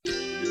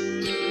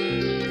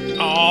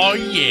Oh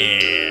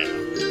yeah!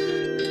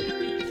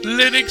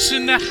 Linux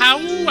in the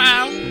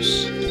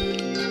house.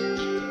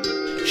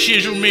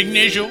 Shizzle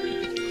McNizzle.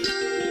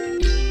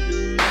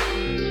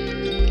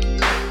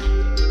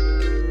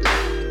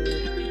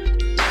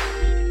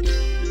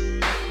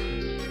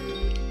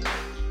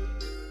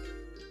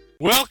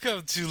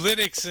 Welcome to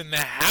Linux in the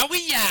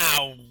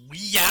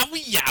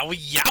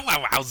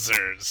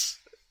Wowzers.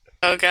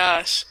 Oh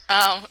gosh.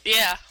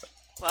 Yeah.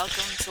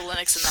 Welcome to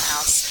Linux in the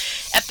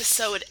House,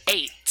 episode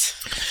 8.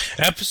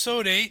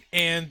 Episode 8,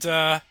 and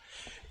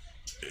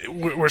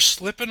we're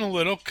slipping a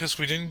little because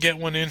we didn't get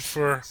one in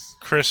for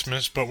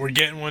Christmas, but we're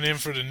getting one in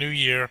for the new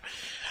year.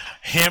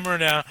 Hammer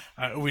it out.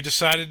 We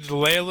decided to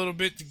delay a little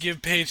bit to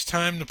give Paige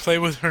time to play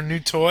with her new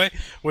toy,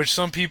 which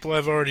some people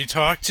have already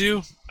talked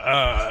to,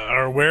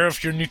 are aware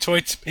of your new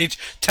toy. Paige,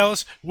 tell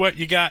us what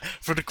you got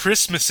for the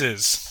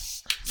Christmases.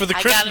 For the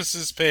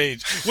Christmases,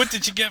 Paige. What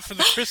did you get for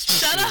the Christmases?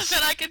 Shut up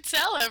and I can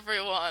tell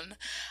everyone.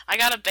 I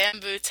got a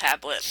bamboo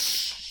tablet,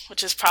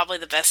 which is probably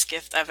the best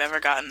gift I've ever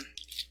gotten.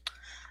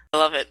 I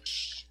love it.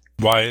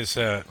 Why is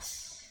that?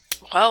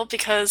 Well,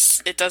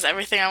 because it does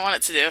everything I want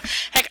it to do.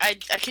 Heck, I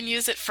can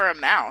use it for a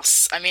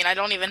mouse. I mean, I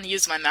don't even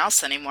use my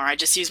mouse anymore. I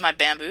just use my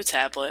bamboo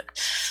tablet.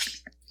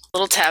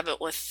 Little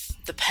tablet with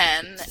the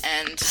pen,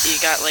 and you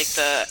got like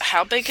the...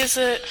 How big is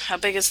it? How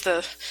big is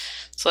the...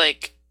 It's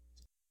like...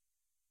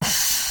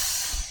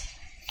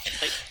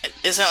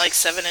 Isn't it like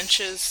 7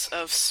 inches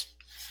of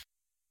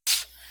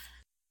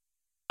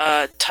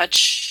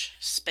touch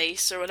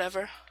space or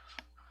whatever?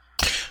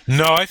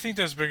 No, I think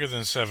that's bigger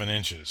than 7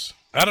 inches.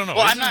 I don't know.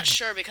 Well, I'm not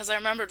sure because I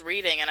remembered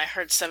reading and I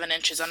heard 7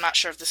 inches. I'm not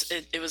sure if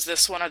it was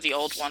this one or the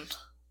old one.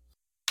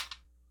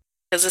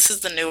 Because this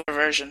is the newer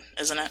version,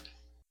 isn't it?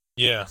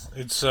 Yeah,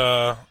 it's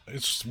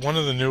one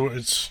of the newer.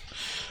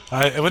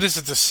 What is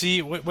it? The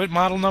C? What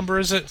model number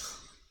is it?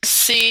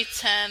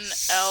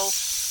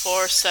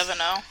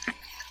 C10L470.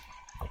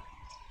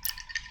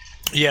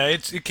 Yeah,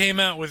 it came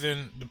out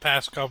within the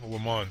past couple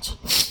of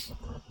months.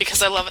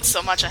 Because I love it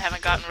so much, I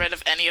haven't gotten rid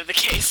of any of the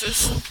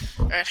cases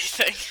or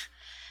anything.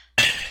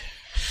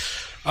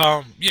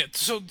 Yeah.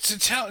 So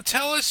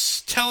tell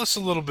us a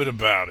little bit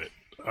about it.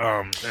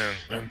 And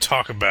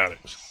talk about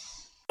it.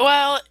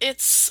 Well,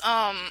 it's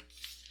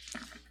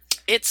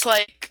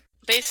like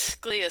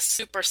basically a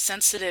super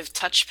sensitive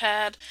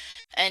touchpad,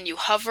 and you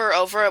hover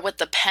over it with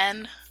the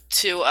pen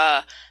to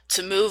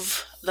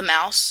move the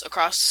mouse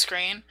across the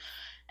screen,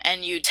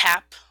 and you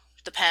tap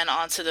the pen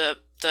onto the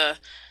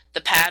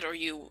pad, or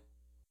you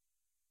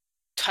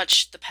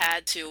touch the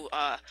pad to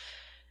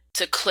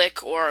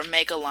click or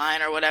make a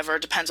line or whatever,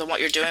 depends on what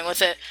you're doing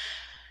with it.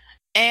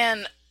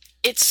 And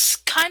it's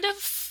kind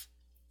of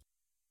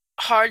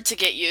hard to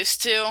get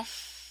used to.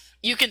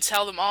 You can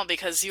tell them all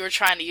because you were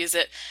trying to use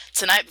it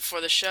tonight before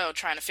the show,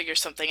 trying to figure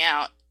something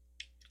out.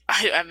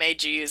 I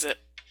made you use it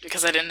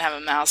because I didn't have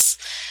a mouse.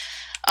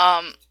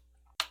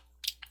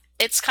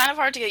 It's kind of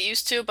hard to get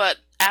used to, but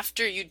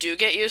after you do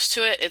get used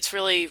to it, it's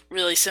really,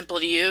 really simple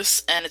to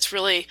use, and it's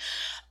really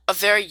a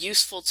very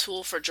useful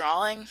tool for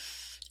drawing.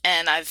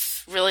 And I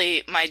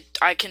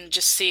can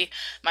just see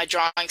my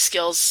drawing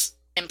skills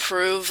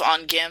improve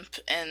on GIMP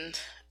and,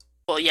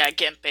 well, yeah,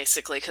 GIMP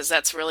basically, because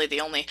that's really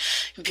the only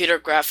computer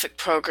graphic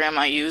program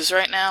I use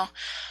right now.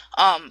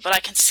 But I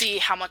can see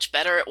how much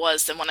better it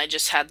was than when I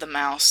just had the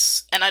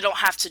mouse. And I don't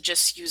have to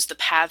just use the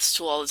paths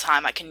tool all the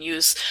time. I can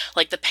use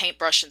like the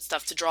paintbrush and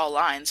stuff to draw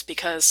lines,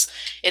 because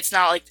it's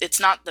not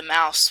the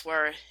mouse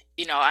where,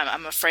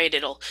 I'm afraid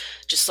it'll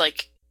just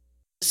like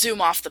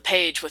zoom off the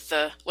page with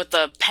the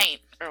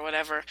paint or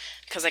whatever,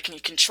 because I can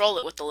control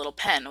it with the little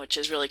pen, which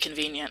is really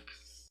convenient.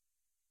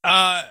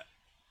 I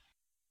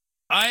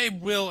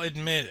will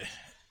admit,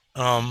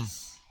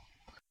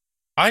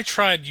 I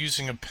tried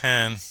using a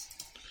pen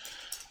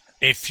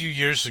a few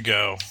years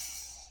ago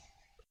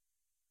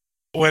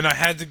when I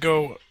had to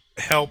go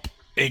help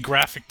a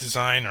graphic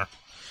designer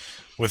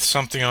with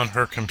something on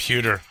her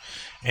computer,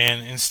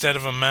 and instead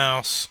of a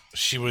mouse,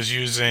 she was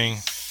using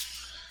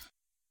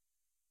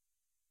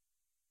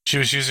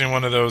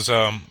one of those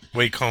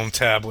Wacom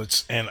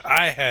tablets, and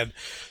I had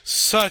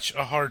such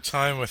a hard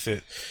time with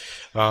it.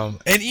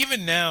 And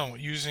even now,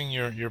 using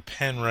your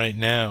pen right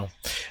now,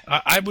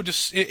 I would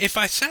just, if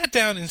I sat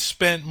down and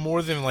spent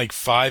more than like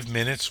 5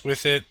 minutes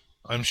with it,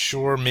 I'm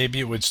sure maybe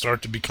it would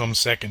start to become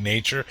second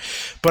nature.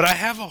 But I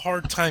have a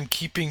hard time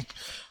keeping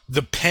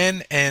the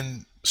pen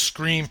and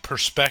screen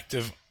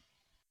perspective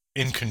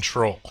in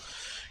control.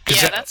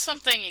 Yeah, that's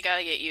something you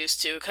gotta get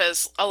used to,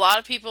 because a lot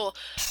of people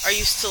are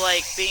used to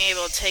like being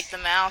able to take the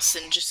mouse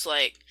and just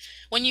like,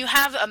 when you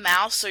have a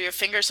mouse or your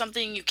finger or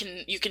something, you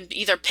can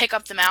either pick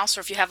up the mouse,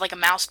 or if you have like a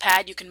mouse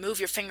pad, you can move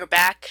your finger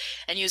back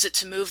and use it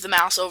to move the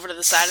mouse over to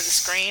the side of the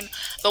screen.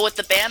 But with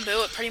the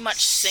bamboo, it pretty much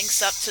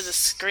syncs up to the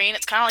screen.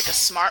 It's kind of like a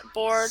smart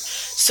board,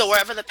 so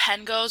wherever the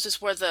pen goes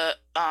is where the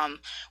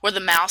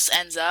mouse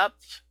ends up.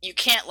 You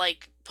can't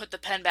like put the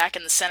pen back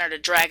in the center to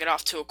drag it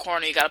off to a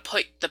corner. You got to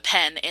put the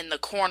pen in the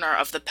corner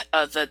of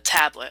the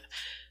tablet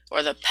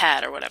or the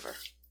pad or whatever,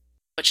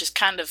 which is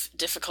kind of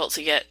difficult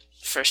to get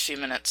first few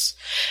minutes.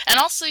 And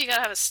also you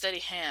gotta have a steady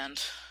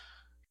hand.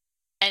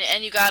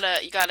 And you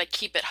gotta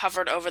keep it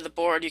hovered over the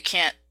board. You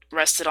can't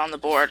rest it on the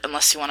board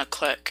unless you want to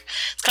click.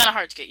 It's kind of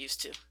hard to get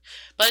used to,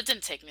 but it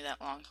didn't take me that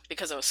long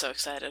because I was so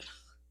excited.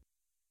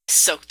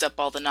 Soaked up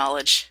all the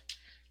knowledge.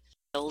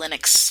 The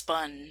Linux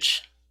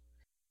sponge.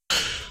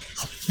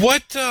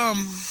 What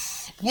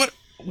what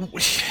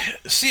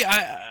see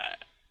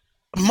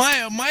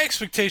my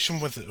expectation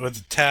with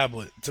a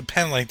tablet, a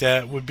pen like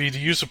that, would be to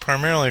use it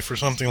primarily for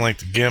something like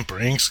the GIMP or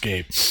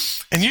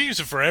Inkscape, and you use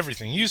it for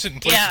everything. You use it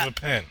in place Yeah, of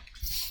a pen.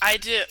 I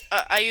do.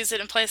 I use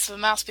it in place of a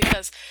mouse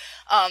because,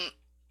 um,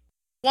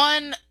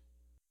 one,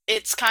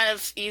 it's kind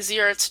of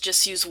easier to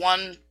just use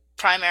one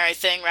primary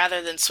thing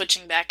rather than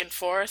switching back and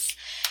forth.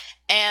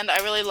 And I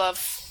really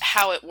love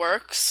how it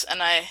works,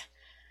 and I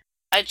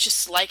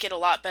just like it a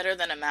lot better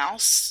than a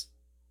mouse.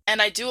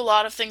 And I do a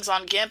lot of things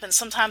on GIMP, and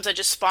sometimes I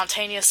just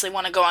spontaneously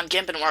want to go on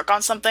GIMP and work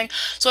on something,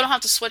 so I don't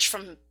have to switch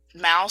from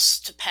mouse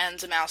to pen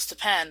to mouse to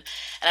pen,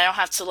 and I don't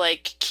have to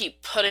like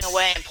keep putting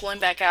away and pulling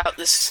back out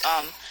this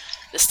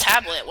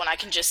tablet when I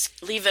can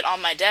just leave it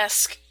on my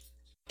desk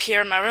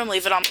here in my room,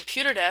 leave it on my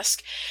computer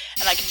desk,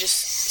 and I can just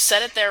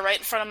set it there right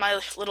in front of my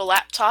little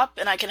laptop,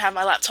 and I can have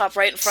my laptop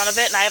right in front of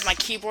it, and I have my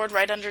keyboard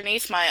right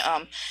underneath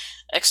my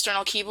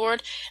external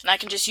keyboard, and I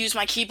can just use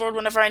my keyboard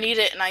whenever I need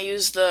it, and I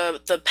use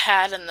the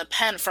pad and the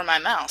pen for my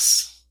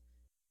mouse.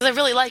 I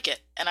really like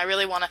it, and I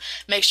really want to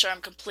make sure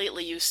I'm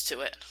completely used to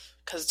it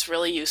because it's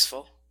really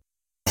useful.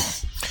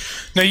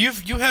 Now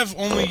you have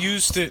only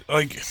used it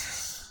like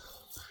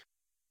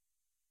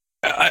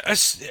I, I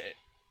s-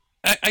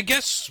 I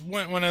guess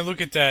when I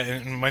look at that,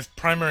 and my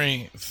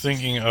primary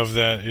thinking of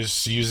that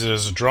is to use it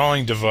as a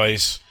drawing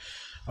device.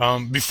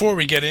 Before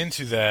we get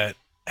into that,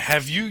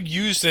 have you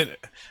used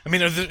it? I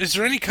mean, is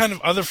there any kind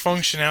of other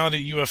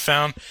functionality you have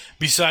found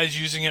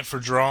besides using it for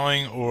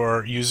drawing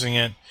or using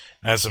it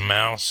as a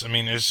mouse? I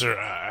mean, is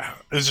there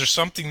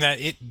something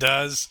that it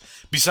does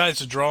besides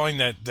the drawing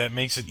that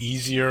makes it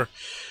easier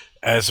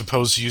as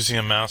opposed to using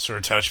a mouse or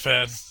a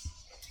touchpad?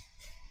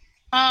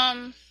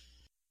 Um,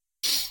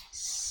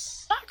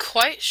 Not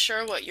quite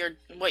sure what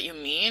you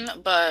mean,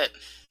 but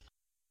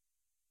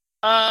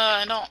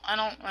I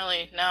don't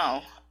really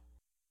know.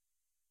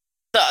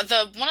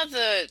 The one of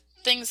the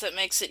things that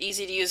makes it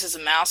easy to use as a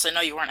mouse, I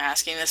know you weren't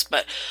asking this,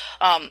 but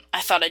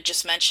I thought I'd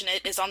just mention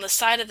it, is on the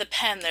side of the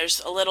pen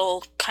there's a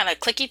little kind of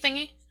clicky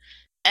thingy,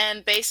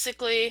 and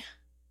basically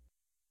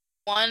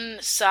one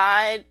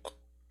side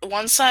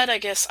one side I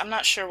guess I'm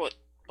not sure what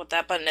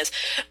that button is,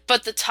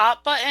 but the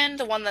top button,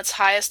 the one that's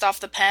highest off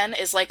the pen,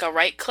 is like a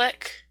right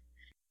click.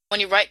 When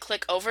you right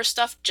click over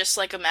stuff, just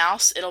like a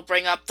mouse, it'll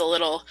bring up the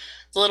little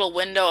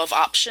window of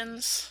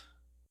options.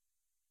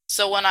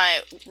 So when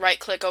I right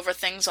click over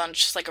things on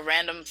just like a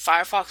random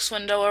Firefox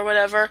window or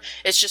whatever,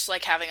 it's just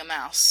like having a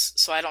mouse.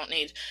 So I don't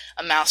need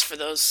a mouse for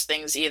those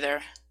things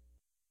either.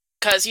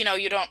 Because you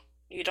don't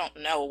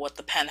know what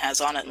the pen has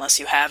on it unless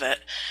you have it.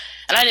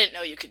 And I didn't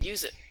know you could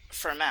use it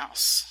for a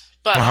mouse.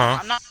 But Uh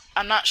huh.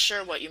 I'm not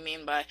sure what you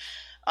mean by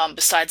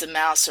besides a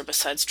mouse or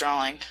besides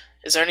drawing.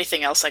 Is there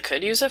anything else I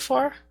could use it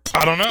for?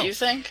 I don't Do know. you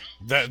think?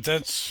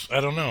 That's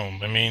I don't know.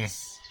 I mean,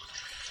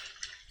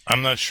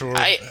 I'm not sure.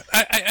 I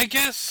I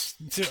guess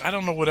I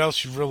don't know what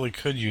else you really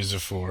could use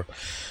it for.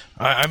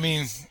 I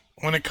mean,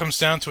 when it comes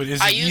down to it,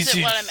 is I it use it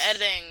easy? when I'm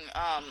editing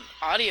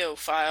audio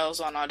files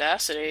on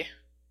Audacity.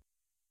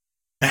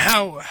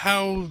 How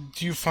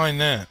do you find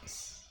that?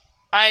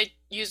 I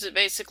use it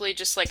basically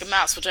just like a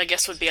mouse, which I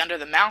guess would be under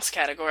the mouse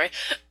category.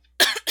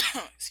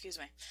 Excuse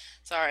me.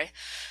 Sorry.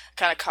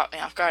 Kind of caught me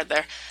off guard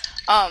there.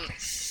 Um,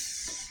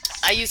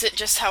 I use it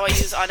just how I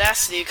use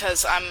Audacity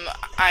because I'm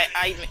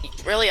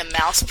really a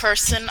mouse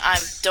person. I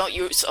don't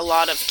use a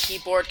lot of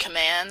keyboard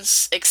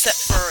commands except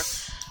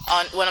for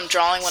on when I'm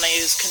drawing when I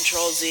use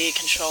Control Z,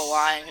 Control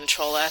Y, and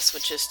Control S,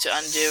 which is to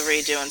undo,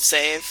 redo, and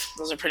save.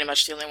 Those are pretty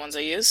much the only ones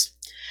I use.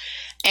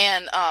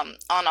 And on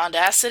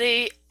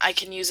Audacity, I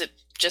can use it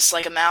just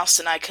like a mouse,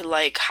 and I could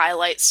like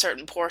highlight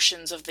certain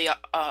portions of the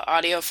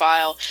audio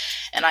file,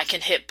 and I can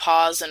hit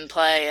pause and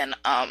play. And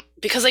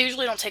because I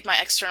usually don't take my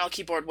external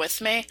keyboard with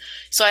me,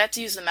 so I have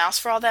to use the mouse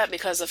for all that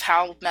because of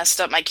how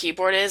messed up my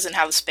keyboard is and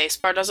how the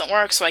spacebar doesn't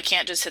work. So I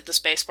can't just hit the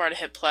spacebar to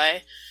hit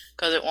play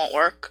because it won't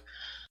work.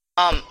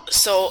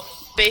 So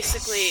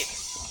basically,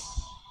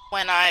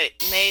 when I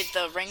made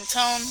the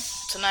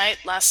ringtone tonight,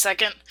 last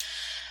second,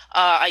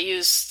 I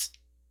used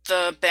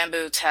the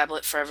Bamboo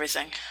tablet for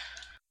everything.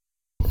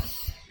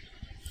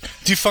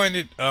 Do you find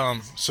it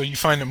so you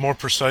find it more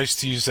precise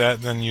to use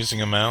that than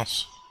using a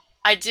mouse?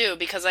 I do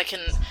because I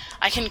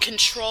can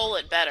control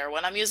it better.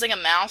 When I'm using a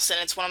mouse and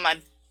it's one of my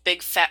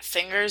big fat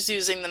fingers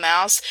using the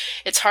mouse,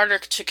 it's harder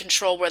to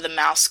control where the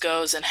mouse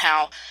goes and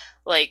how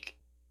like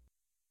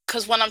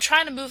because when I'm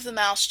trying to move the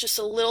mouse just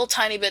a little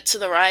tiny bit to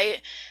the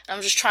right, and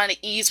I'm just trying to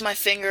ease my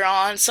finger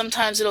on,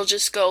 sometimes it'll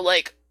just go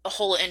like a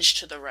whole inch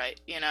to the right.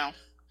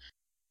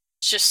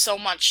 It's just so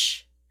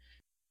much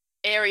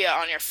area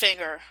on your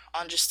finger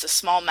on just a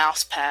small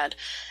mouse pad,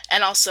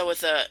 and also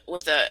with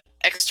a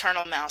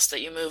external mouse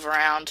that you move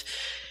around,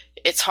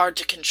 it's hard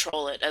to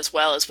control it as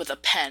well as with a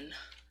pen.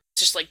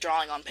 It's just like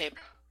drawing on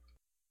paper.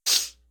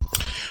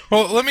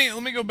 Well, let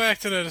me go back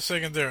to that a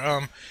second there.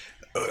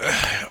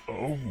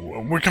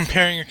 We're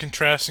comparing and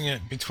contrasting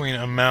it between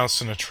a mouse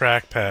and a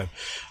trackpad.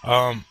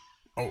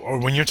 Or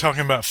when you're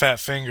talking about fat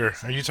finger,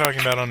 are you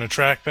talking about on a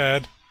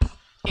trackpad?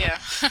 Yeah.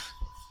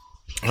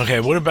 Okay,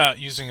 what about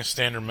using a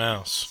standard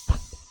mouse?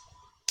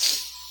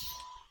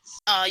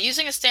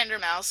 Using a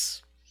standard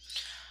mouse.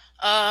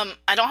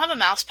 I don't have a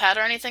mouse pad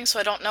or anything, so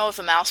I don't know if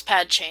a mouse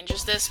pad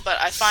changes this, but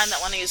I find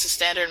that when I use a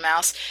standard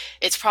mouse,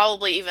 it's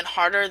probably even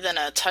harder than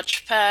a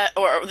touchpad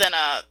or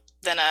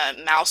than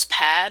a mouse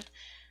pad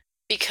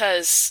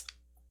because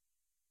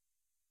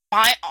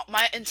my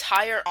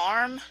entire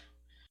arm,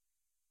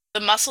 the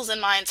muscles in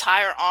my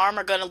entire arm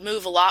are going to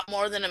move a lot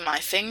more than in my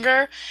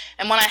finger.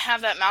 And when I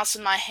have that mouse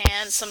in my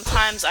hand,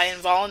 sometimes I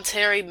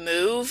involuntarily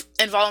move,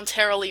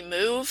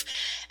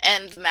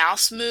 and the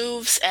mouse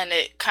moves, and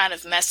it kind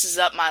of messes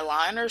up my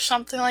line or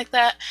something like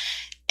that.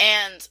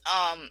 And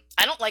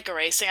I don't like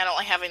erasing. I don't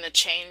like having to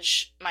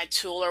change my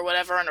tool or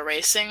whatever in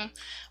erasing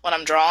when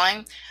I'm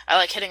drawing. I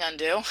like hitting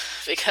undo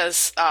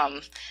because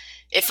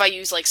if I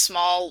use like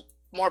small,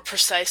 more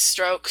precise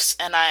strokes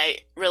and I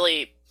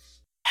really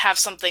have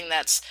something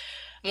that's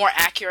more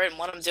accurate in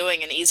what I'm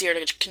doing and easier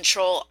to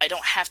control, I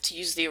don't have to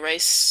use the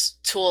erase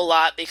tool a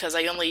lot because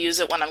I only use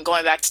it when I'm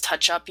going back to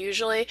touch up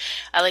usually.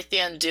 I like the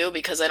undo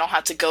because I don't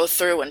have to go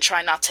through and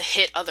try not to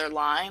hit other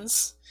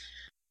lines.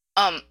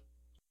 Um,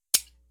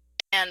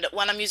 and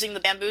when I'm using the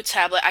bamboo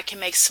tablet, I can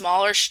make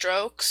smaller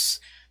strokes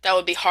that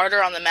would be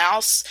harder on the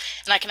mouse,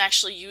 and I can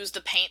actually use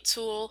the paint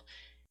tool.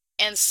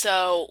 And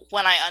so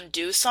when I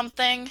undo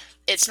something,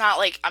 it's not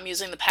like I'm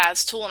using the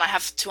paths tool and I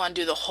have to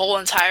undo the whole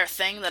entire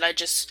thing that I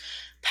just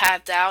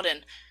pathed out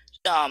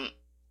um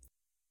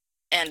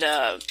and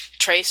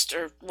traced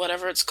or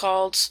whatever it's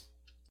called.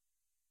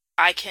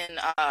 I can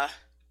uh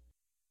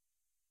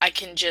I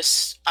can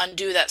just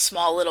undo that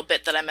small little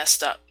bit that I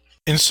messed up.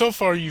 And so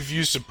far, you've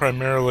used it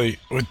primarily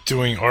with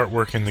doing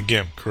artwork in the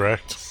GIMP,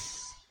 correct?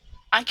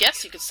 I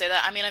guess you could say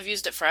that. I mean, I've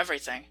used it for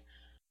everything.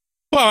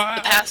 Well,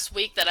 The past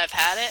week that I've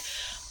had it,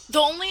 the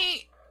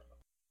only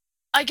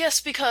I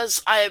guess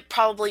because I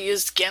probably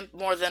used GIMP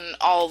more than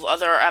all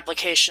other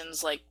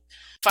applications like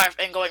Fire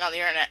and going on the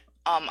internet.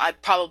 I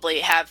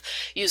probably have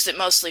used it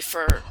mostly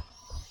for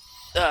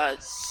uh,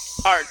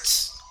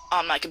 art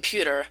on my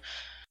computer,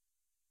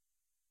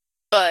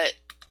 but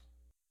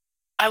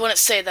I wouldn't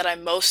say that I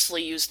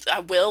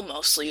will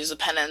mostly use the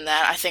pen in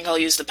that. I think I'll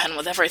use the pen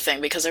with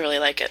everything because I really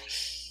like it.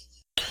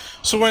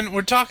 so when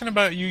we're talking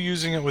about you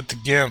using it with the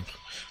GIMP,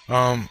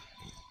 um,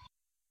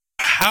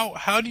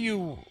 how do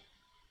you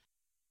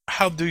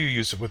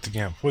use it with the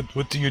GIMP?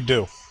 What do you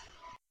do?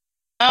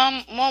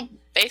 Well,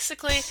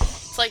 basically,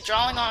 it's like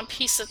drawing on a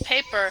piece of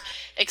paper,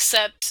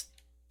 except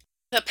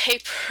the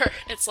paper,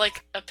 it's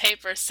like a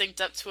paper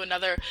synced up to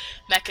another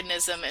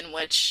mechanism in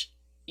which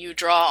you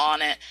draw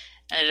on it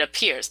and it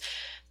appears.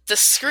 The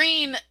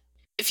screen,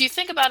 if you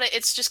think about it,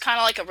 it's just kind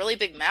of like a really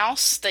big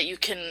mouse that you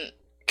can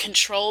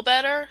control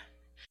better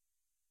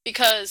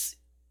because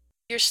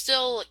you're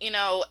still,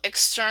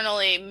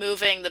 externally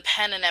moving the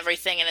pen and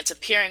everything and it's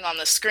appearing on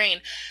the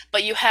screen,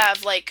 but you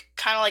have like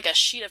kind of like a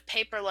sheet of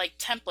paper like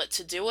template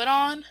to do it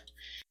on.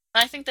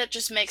 And I think that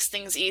just makes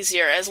things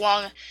easier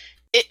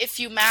if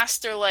you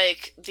master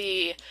like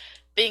the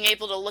being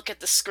able to look at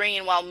the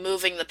screen while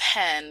moving the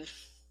pen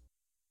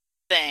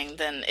thing,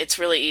 then it's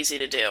really easy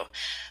to do.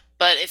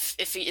 But if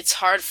it's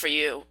hard for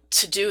you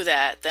to do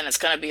that, then it's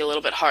going to be a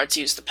little bit hard to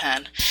use the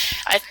pen.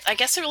 I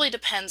guess it really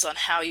depends on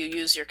how you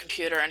use your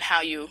computer and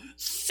how you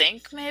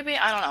think, maybe.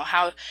 I don't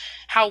know,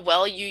 how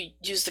well you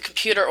use the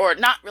computer, or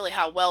not really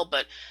how well,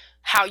 but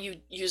how you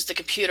use the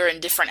computer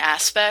in different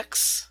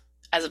aspects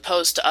as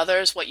opposed to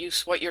others, what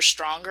you're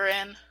stronger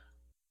in.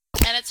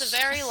 And it's a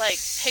very like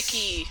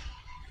picky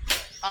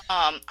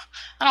I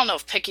don't know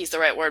if picky is the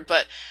right word,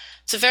 but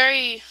it's a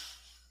very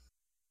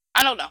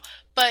I don't know.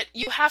 But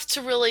you have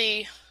to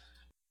really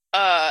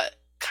uh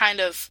kind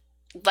of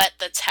let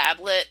the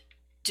tablet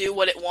do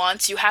what it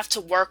wants. You have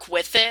to work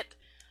with it.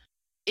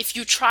 If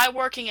you try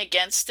working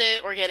against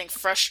it or getting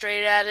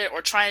frustrated at it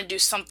or trying to do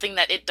something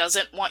that it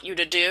doesn't want you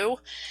to do,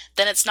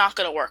 then it's not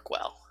going to work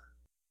well.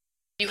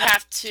 You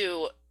have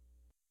to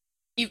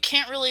you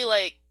can't really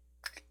like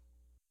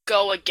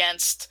go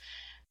against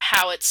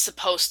how it's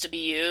supposed to be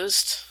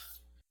used.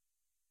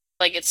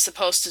 Like it's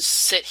supposed to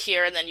sit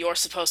here and then you're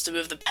supposed to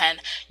move the pen.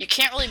 You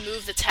can't really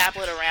move the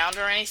tablet around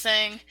or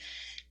anything,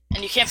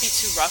 and you can't be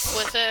too rough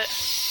with it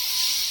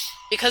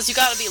because you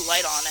got to be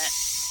light on it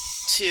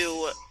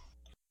to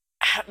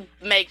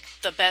make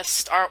the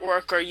best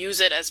artwork or use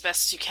it as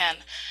best you can.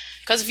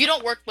 Because if you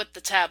don't work with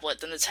the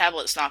tablet, then the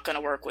tablet's not going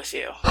to work with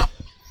you.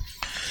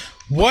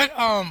 What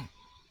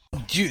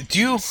do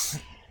you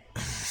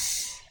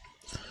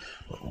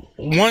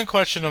one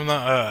question I'm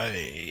not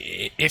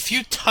if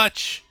you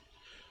touch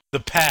the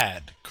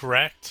pad,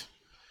 correct?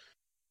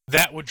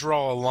 That would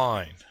draw a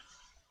line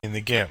in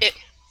the GIMP.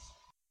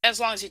 As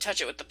long as you touch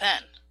it with the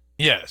pen.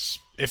 Yes.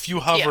 If you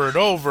Yeah. hover it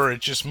over,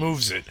 it just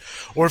moves it.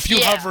 Or if you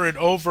Yeah. hover it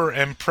over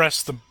and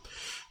press the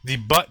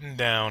button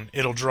down,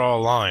 it'll draw a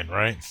line,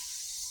 right?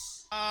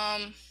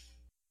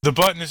 The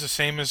button is the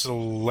same as the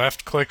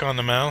left click on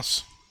the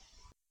mouse?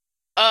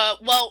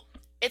 Well,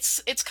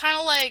 it's kind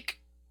of like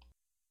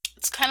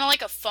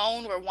a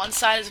phone where one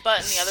side is a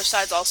button, the other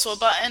side's also a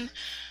button.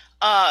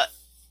 Uh,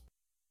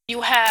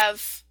 you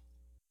have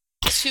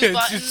two Yeah,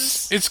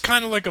 buttons. it's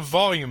kind of like a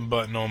volume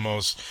button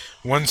almost.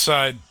 One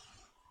side,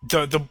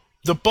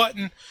 the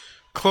button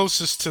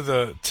closest to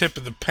the tip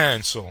of the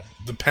pencil,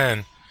 the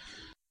pen,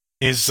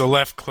 is the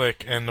left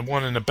click, and the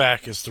one in the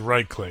back is the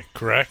right click.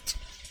 Correct?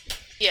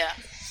 Yeah.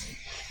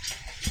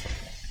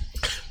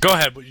 Go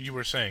ahead. What you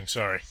were saying?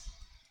 Sorry.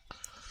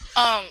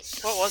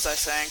 What was I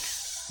saying?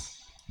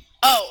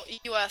 Oh,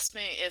 you asked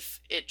me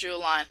if it drew a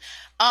line.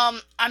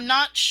 I'm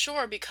not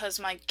sure because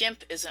my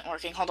GIMP isn't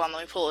working. Hold on,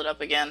 let me pull it up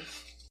again.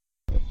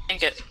 I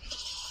think it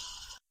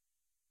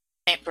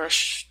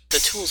paintbrush. The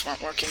tools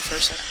weren't working for a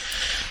second.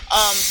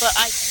 But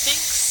I think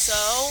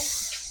so.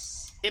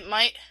 It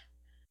might.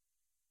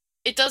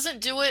 It doesn't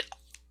do it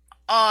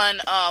on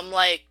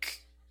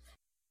like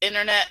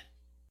internet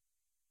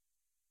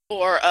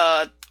or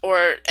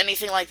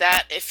anything like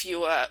that. If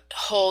you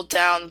hold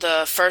down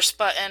the first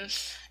button,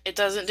 it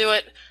doesn't do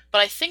it. But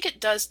I think it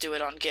does do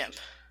it on GIMP.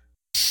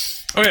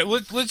 Okay,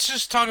 let's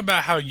just talk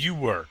about how you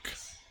work.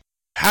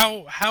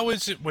 How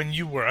is it when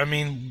you work? I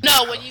mean,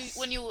 No, when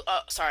you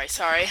sorry.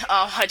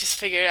 I just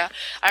figured out.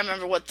 I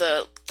remember what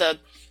the quote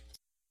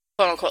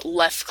unquote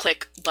left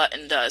click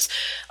button does.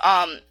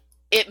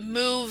 It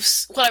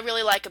moves. What I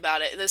really like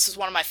about it, this is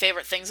one of my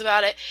favorite things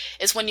about it,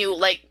 is when you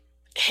like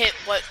hit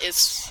what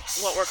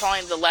we're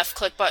calling the left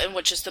click button,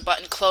 which is the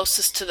button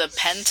closest to the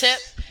pen tip.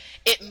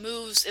 It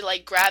moves. It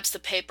like grabs the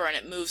paper and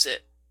it moves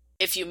it.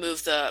 If you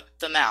move the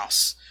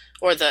mouse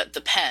or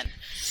the pen,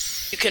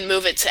 you can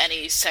move it to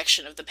any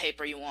section of the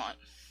paper you want.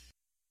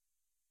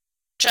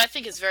 Which I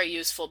think is very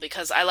useful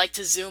because I like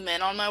to zoom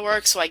in on my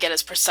work so I get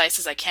as precise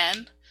as I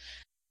can.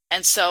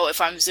 And so if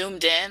I'm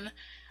zoomed in,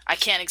 I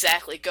can't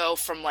exactly go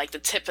from like the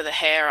tip of the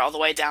hair all the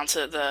way down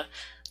to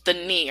the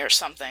knee or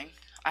something.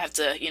 I have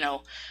to,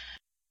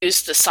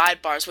 use the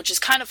sidebars, which is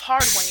kind of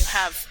hard when you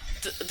have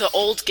the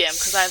old GIMP,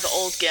 because I have the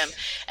old GIMP,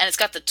 and it's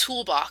got the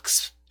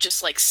toolbox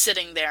just like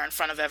sitting there in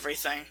front of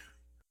everything.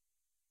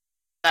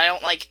 I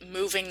don't like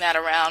moving that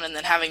around and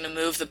then having to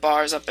move the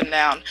bars up and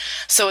down.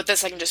 So with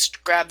this, I can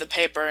just grab the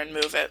paper and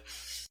move it.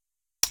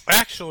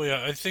 actually,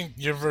 I think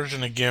your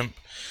version of GIMP,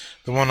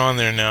 the one on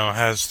there now,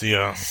 has the.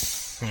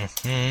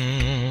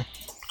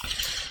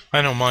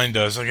 I know mine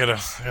does. I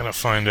gotta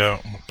find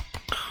out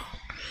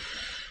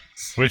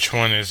which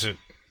one is it.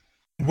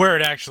 Where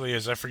it actually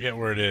is, I forget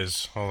where it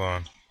is.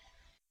 Hold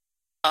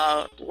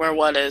on. Where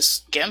what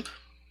is GIMP?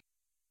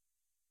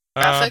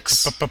 Uh,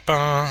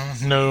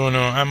 Graphics? no,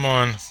 I'm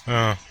on.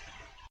 Uh,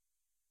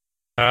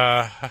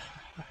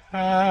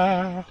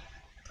 uh,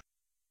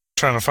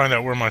 trying to find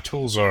out where my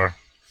tools are.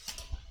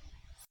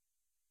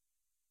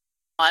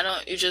 Why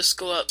don't you just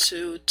go up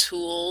to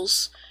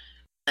Tools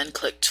and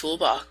click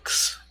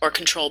Toolbox or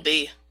Control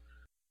B?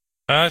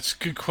 That's a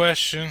good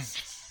question.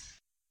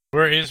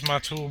 Where is my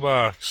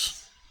toolbox?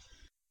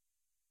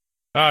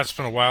 It's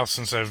been a while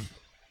since I've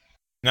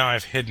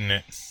hidden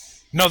it.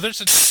 No, there's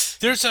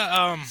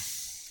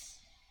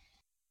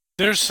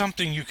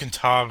something you can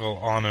toggle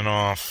on and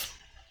off.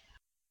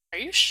 Are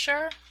you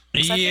sure?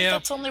 'Cause I think Yeah.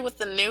 that's only with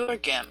the newer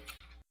GIMP.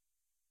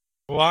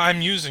 Well,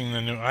 I'm using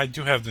I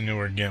do have the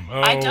newer GIMP.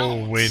 I Oh,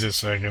 don't. wait a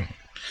second.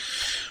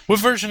 What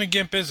version of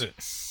GIMP is it?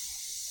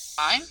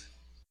 Fine.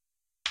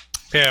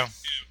 Yeah.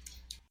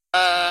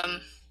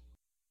 Um,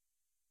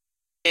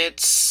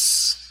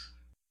 it's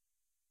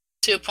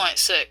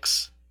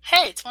 2.6.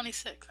 Hey,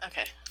 26.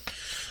 Okay.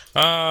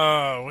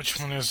 Which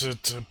one is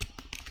it?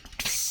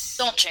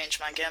 Don't change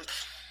my GIMP.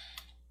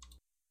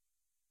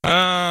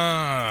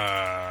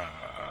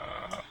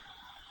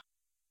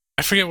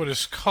 I forget what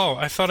it's called.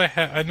 I thought I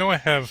had. I know I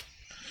have.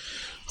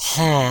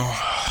 Huh.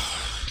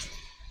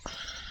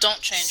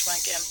 Don't change my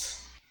GIMP.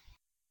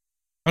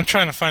 I'm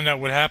trying to find out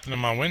what happened to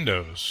my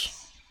Windows.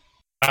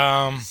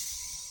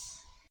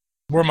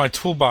 Where my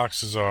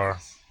toolboxes are.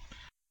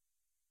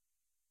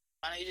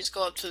 Why don't you just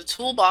go up to the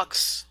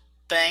Toolbox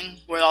thing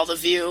where all the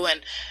View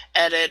and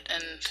Edit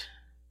and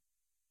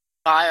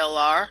File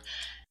are,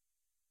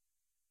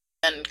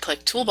 and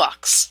click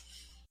Toolbox.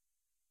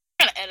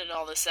 You're gonna edit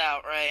all this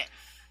out, right?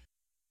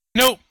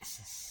 Nope.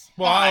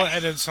 Well, Why? I'll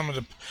edit some of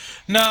the.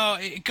 No,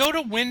 go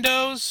to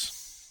Windows.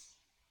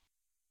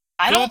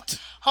 I Go don't. to...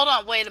 Hold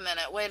on. Wait a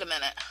minute.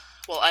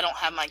 Well, I don't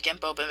have my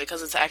GIMP open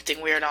because it's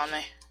acting weird on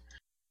me.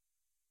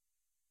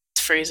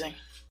 It's freezing.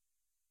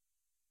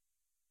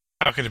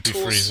 How could it be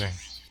Tools. freezing?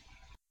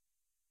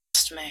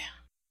 Just me.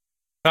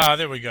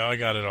 There we go. I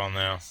got it all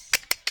now.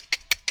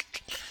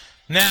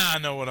 Now I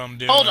know what I'm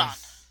doing. Hold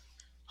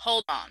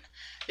on.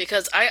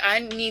 Because I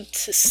need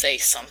to say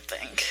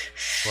something.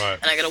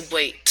 What? And I gotta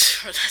wait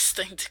for this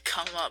thing to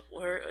come up.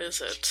 Where is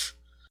it?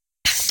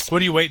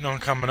 What are you waiting on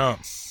coming up?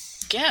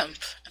 GIMP.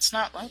 It's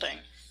not loading.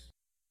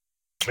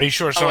 Are you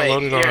sure it's Oh not wait,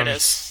 loaded on? here it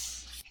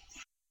is.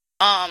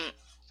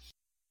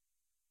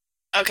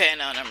 Okay,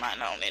 no, never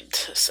mind. I don't need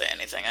to say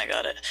anything. I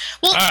got it.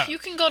 Well, Ah, you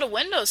can go to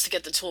Windows to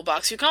get the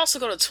toolbox. You can also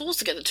go to Tools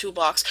to get the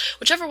toolbox.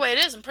 Whichever way it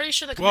is, I'm pretty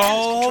sure the well, command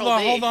is hold Control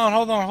on, hold V. on,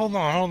 hold on, hold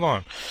on, hold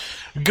on.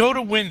 Go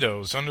to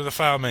Windows under the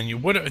file menu.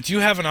 What do you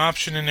have an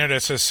option in there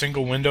that says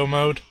single window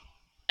mode?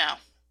 No,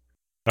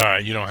 All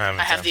right, you don't have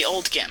I it have then. the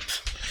old GIMP.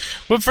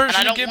 What And I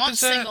version of don't GIMP want is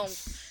that? single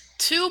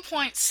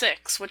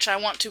 2.6, which I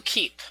want to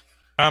keep.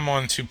 I'm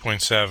on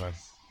 2.7.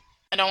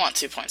 I don't want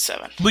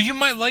 2.7. Well, you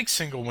might like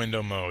single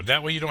window mode.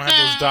 That way you don't have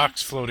those Nah.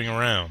 docs floating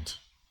around.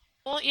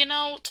 Well,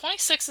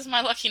 26 is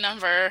my lucky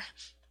number,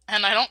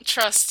 and I don't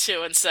trust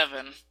 2 and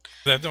 7.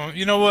 That don't.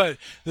 You know what?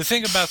 The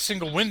thing about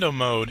single window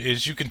mode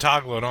is you can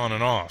toggle it on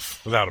and off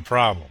without a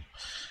problem.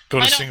 Go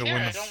to I don't single care.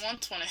 I window. don't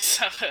want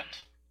 27.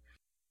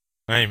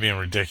 I ain't being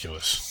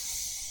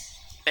ridiculous.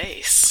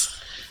 Base.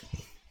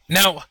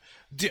 Now,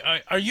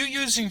 are you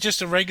using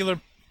just a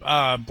regular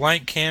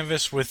blank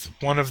canvas with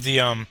one of the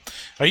Are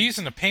you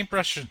using a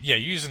paintbrush? Yeah, you're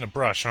using a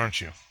brush, aren't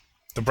you?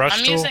 The brush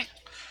I'm tool using.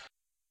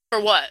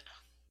 For what?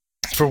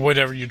 for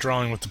whatever you're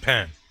drawing with the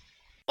pen.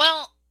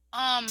 Well,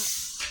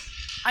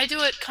 I do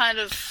it kind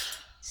of.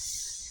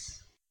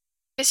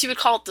 I guess you would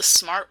call it the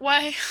smart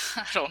way.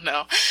 I don't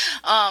know.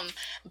 Um,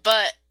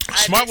 but I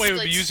Smart way would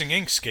basically. be using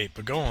Inkscape,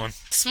 but go on.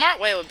 Smart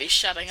way would be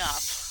shutting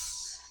up.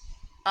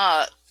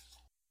 Uh,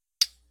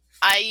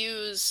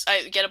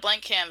 I get a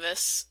blank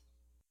canvas,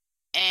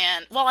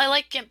 and well, I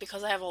like GIMP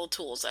because I have all the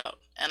tools out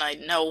and I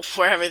know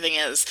where everything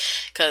is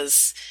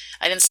because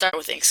I didn't start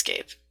with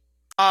Inkscape.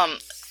 Um,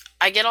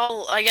 I get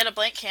a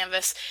blank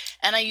canvas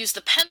and I use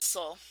the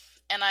pencil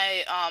and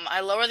I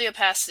lower the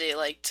opacity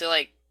like to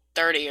like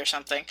 30 or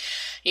something,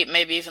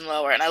 maybe even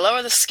lower, and I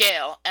lower the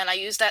scale and I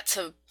use that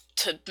to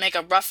make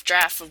a rough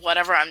draft of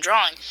whatever I'm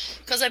drawing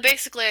because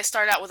I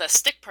start out with a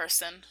stick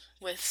person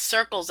with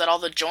circles at all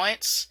the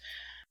joints,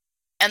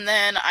 and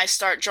then I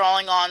start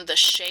drawing on the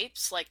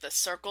shapes, like the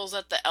circles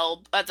at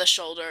at the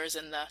shoulders,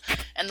 and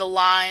the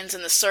lines,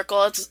 and the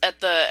circle at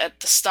the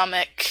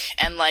stomach,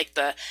 and like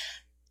the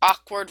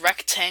awkward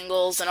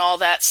rectangles and all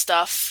that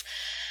stuff,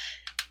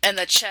 and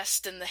the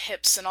chest and the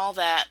hips and all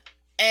that.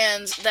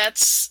 And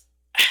that's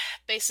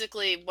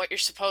basically what you're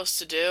supposed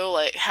to do.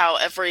 Like how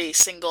every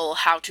single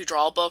how to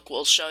draw book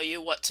will show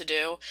you what to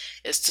do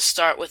is to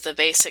start with the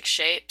basic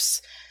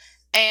shapes.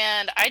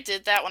 And I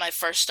did that when I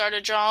first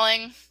started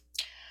drawing.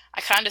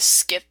 I kind of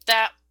skipped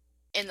that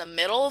in the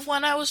middle of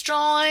when I was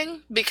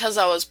drawing because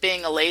I was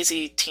being a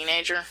lazy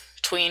teenager,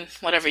 tween,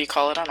 whatever you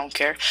call it, I don't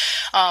care.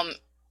 Um,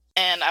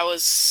 and I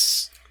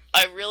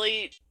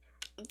really,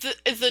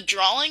 the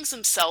drawings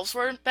themselves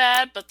weren't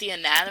bad, but the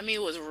anatomy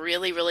was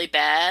really, really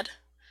bad.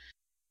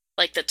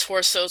 Like the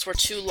torsos were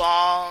too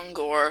long,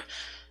 or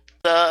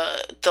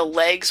the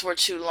legs were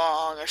too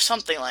long, or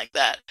something like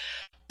that.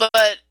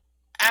 But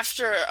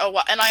after a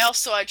while, and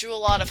I drew a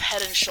lot of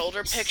head and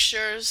shoulder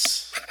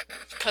pictures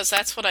because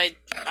that's what I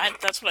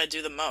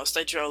do the most.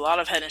 I draw a lot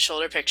of head and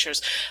shoulder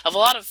pictures of a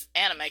lot of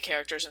anime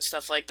characters and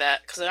stuff like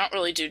that because I don't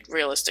really do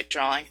realistic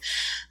drawing.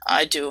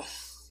 I do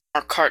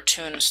more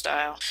cartoon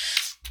style.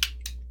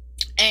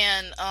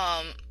 And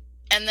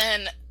and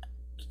then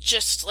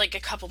just like a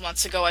couple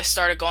months ago I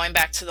started going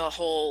back to the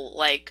whole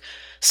like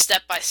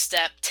step by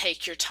step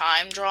take your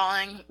time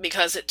drawing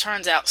because it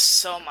turns out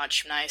so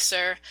much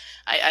nicer.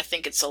 I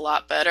think it's a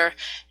lot better,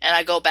 and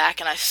I go back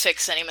and I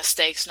fix any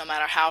mistakes no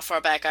matter how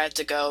far back I have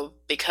to go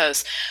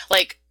because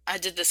like I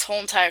did this whole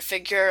entire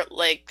figure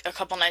like a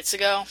couple nights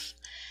ago,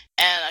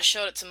 and I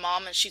showed it to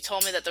mom and she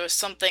told me that there was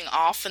something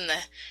off in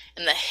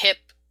the hip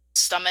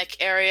stomach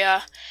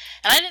area.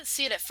 And I didn't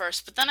see it at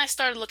first, but then I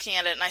started looking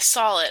at it and I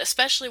saw it,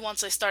 especially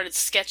once I started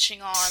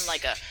sketching on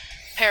like a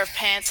pair of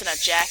pants and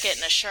a jacket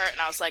and a shirt,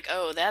 and I was like,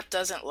 "Oh, that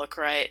doesn't look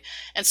right."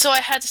 And so I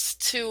had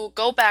to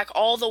go back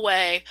all the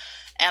way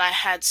and I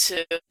had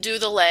to do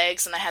the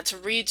legs and I had to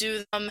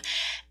redo them,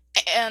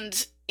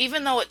 and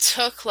even though it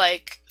took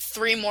like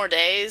 3 more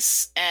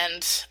days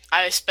and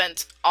I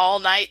spent all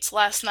night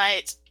last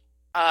night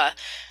uh,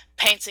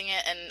 painting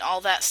it and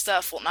all that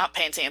stuff. Well, not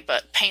painting it,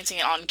 but painting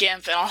it on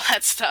GIMP and all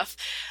that stuff.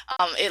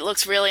 It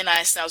looks really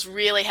nice, and I was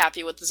really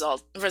happy with the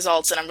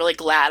results, and I'm really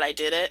glad I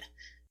did it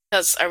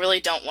because I really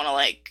don't want to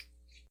like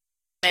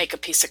make a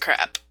piece of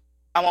crap.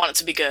 I want it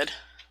to be good.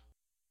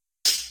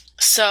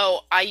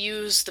 So I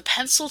use the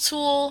pencil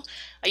tool,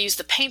 I use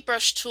the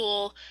paintbrush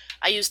tool,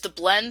 I use the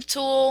blend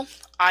tool,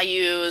 I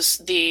use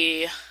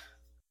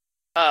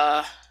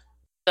uh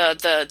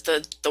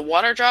the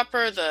water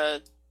dropper,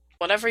 the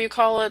whatever you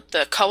call it,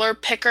 the color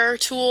picker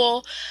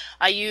tool.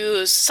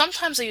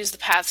 Sometimes I use the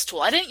paths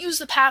tool. I didn't use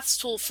the paths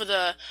tool for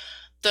the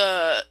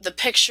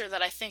picture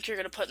that I think you're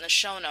gonna put in the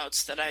show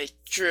notes that I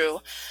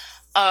drew.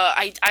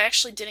 I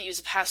actually didn't use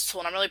the paths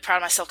tool, and I'm really proud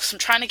of myself because I'm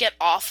trying to get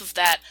off of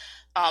that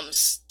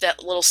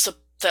that little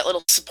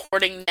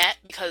supporting net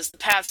because the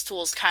paths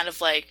tool is kind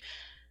of like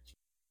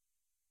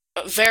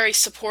a very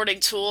supporting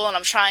tool, and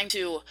I'm trying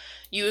to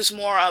use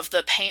more of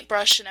the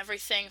paintbrush and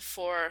everything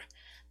for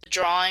the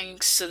drawing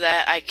so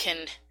that I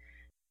can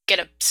get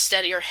a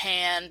steadier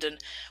hand and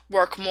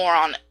work more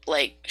on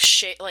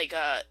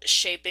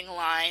shaping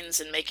lines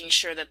and making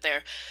sure that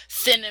they're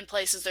thin in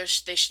places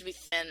they should be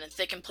thin and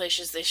thick in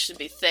places they should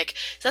be thick.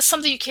 That's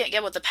something you can't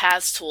get with the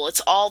paths tool.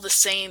 It's all the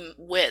same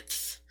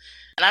width,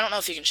 and I don't know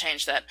if you can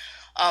change that.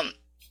 Um,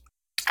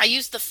 I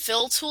used the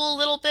fill tool a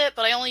little bit,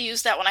 but I only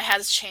used that when I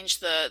had to change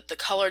the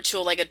color to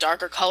like a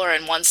darker color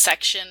in one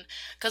section.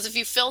 Because if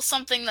you fill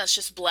something that's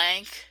just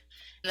blank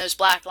and there's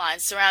black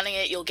lines surrounding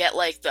it, you'll get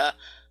like the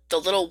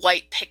little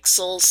white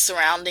pixels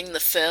surrounding the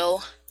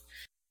fill.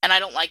 And I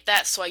don't like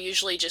that, so I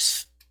usually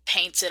just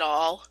paint it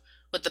all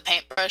with the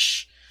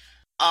paintbrush.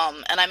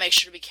 And I make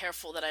sure to be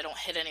careful that I don't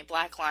hit any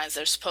black lines.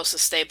 They're supposed to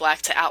stay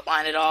black to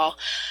outline it all.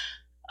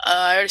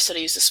 I already said I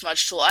used the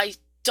smudge tool. I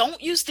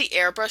don't use the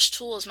airbrush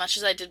tool as much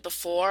as I did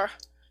before.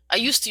 I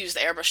used to use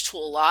the airbrush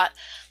tool a lot,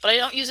 but I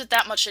don't use it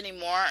that much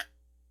anymore.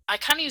 I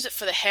kind of use it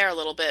for the hair a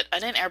little bit. I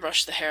didn't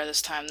airbrush the hair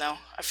this time, though.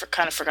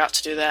 Kind of forgot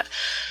to do that.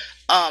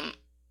 Um,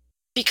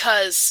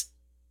 because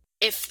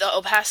if the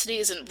opacity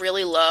isn't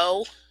really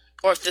low,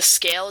 or if the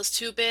scale is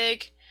too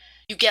big,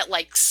 you get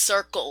like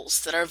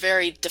circles that are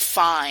very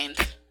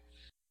defined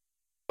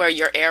where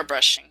you're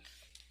airbrushing.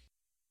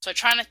 So I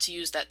try not to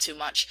use that too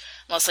much,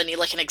 unless I need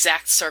like an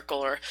exact circle,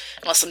 or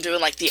unless I'm doing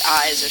like the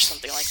eyes or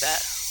something like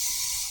that.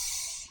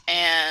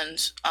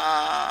 And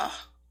I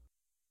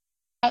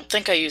don't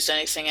think I used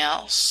anything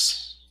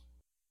else.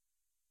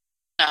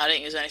 No, I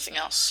didn't use anything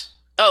else.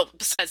 Oh,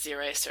 besides the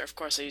eraser, of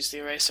course I used the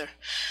eraser.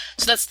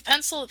 So that's the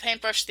pencil, the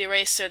paintbrush, the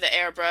eraser, the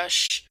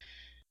airbrush,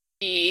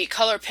 the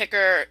color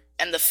picker,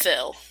 and the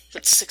fill.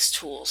 That's 6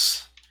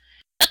 tools.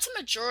 That's a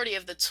majority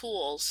of the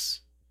tools,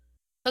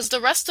 because the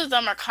rest of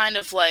them are kind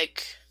of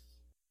like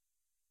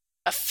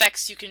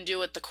effects you can do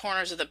with the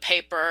corners of the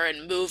paper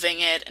and moving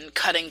it and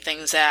cutting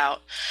things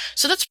out.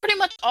 So that's pretty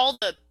much all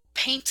the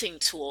painting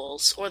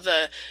tools or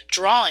the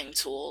drawing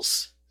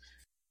tools.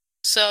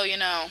 So, you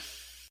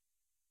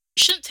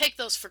shouldn't take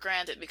those for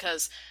granted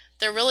because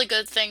they're really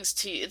good things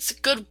to. It's a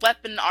good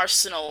weapon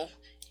arsenal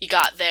you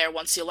got there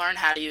once you learn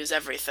how to use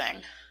everything.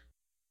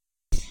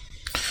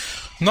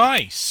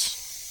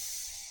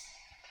 Nice.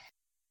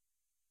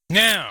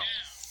 Now,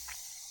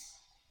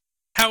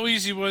 how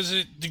easy was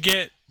it to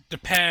get the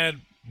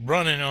pad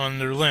running on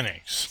their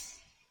Linux?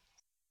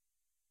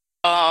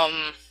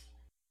 I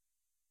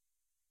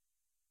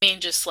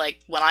mean, just like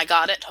when I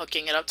got it,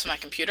 hooking it up to my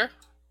computer.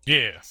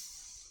 Yeah.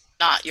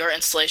 Not your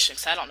installation,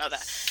 because I don't know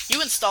that.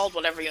 You installed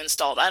whatever you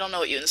installed. I don't know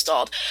what you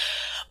installed.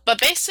 But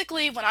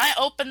basically, when I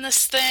opened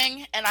this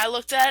thing and I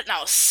looked at it and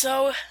I was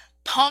so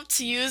pumped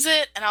to use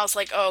it, and I was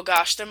like, oh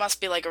gosh, there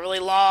must be like a really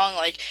long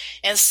like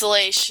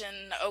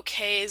installation,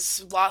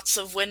 okays, lots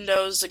of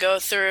windows to go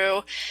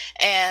through,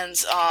 and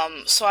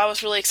so I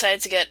was really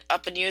excited to get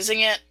up and using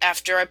it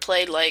after I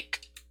played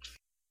like,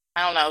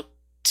 I don't know,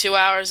 2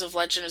 hours of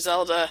Legend of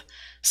Zelda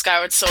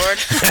Skyward Sword.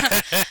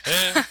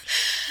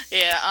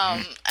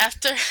 Yeah,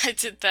 after I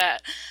did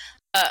that,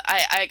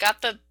 I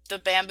got the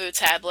bamboo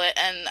tablet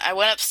and I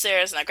went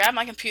upstairs and I grabbed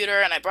my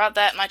computer and I brought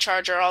that and my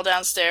charger all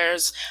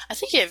downstairs. I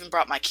think I even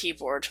brought my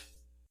keyboard,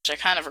 which I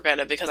kind of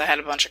regretted because I had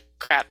a bunch of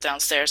crap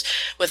downstairs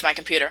with my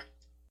computer.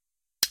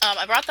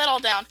 I brought that all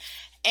down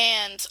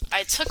and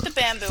I took the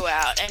bamboo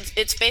out, and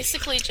it's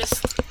basically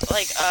just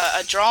like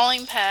a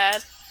drawing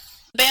pad.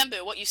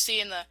 Bamboo, what you see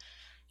in the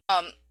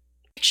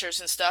pictures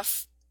and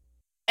stuff.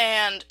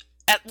 And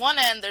at one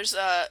end, there's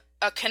a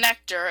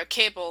connector, a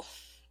cable.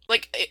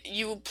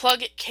 You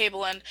plug it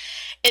cable in.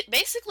 It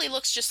basically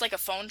looks just like a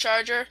phone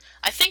charger.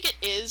 I think it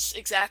is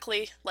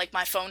exactly like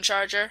my phone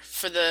charger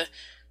for the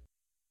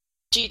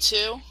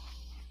G2.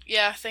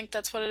 Yeah, I think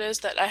that's what it is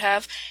that I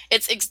have.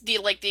 It's the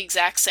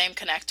exact same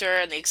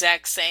connector and the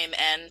exact same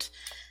end,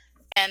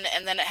 and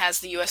then it has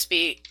the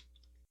USB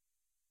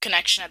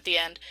connection at the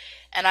end.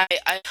 And I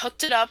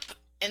hooked it up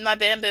in my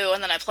bamboo,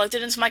 and then I plugged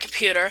it into my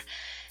computer,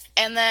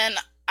 and then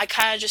I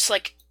kind of just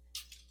like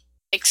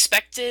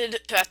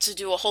expected to have to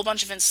do a whole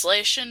bunch of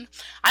installation.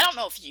 I don't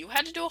know if you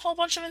had to do a whole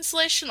bunch of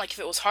installation, like if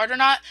it was hard or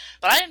not,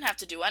 but I didn't have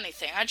to do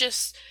anything. I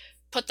just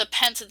put the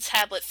pen to the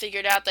tablet,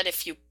 figured out that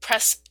if you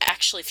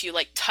if you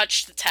like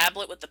touch the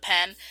tablet with the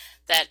pen,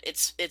 that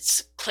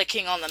it's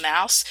clicking on the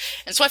mouse.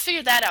 And so I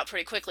figured that out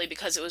pretty quickly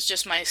because it was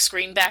just my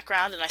screen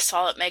background and I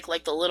saw it make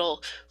like the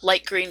little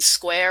light green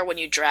square when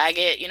you drag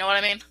it, you know what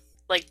I mean?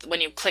 Like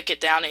when you click it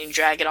down and you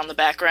drag it on the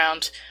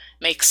background,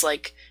 makes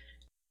like,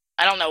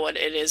 I don't know what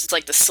it is. It's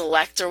like the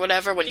select or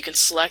whatever, when you can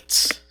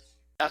select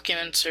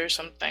documents or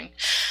something.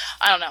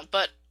 I don't know,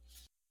 but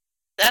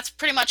that's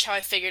pretty much how I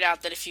figured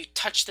out that if you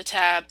touch the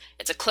tab,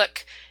 it's a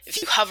click. If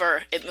you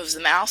hover, it moves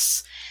the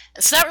mouse.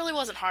 And so that really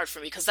wasn't hard for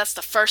me because that's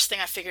the first thing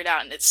I figured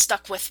out and it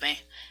stuck with me,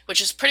 which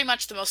is pretty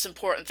much the most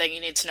important thing you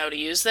need to know to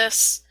use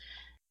this.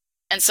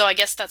 And so I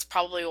guess that's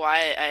probably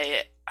why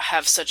I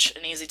have such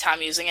an easy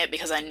time using it,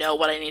 because I know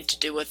what I need to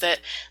do with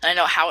it and I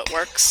know how it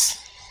works.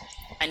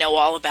 I know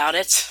all about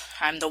it.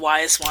 I'm the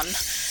wise one.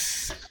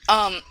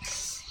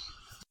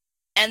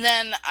 And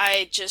then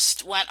I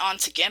just went on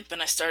to GIMP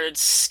and I started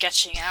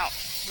sketching out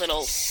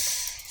little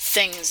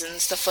things and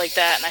stuff like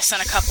that. And I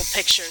sent a couple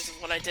pictures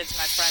of what I did to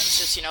my friends,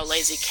 just,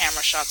 lazy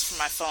camera shots from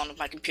my phone of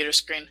my computer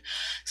screen.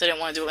 So I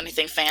didn't want to do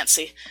anything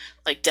fancy,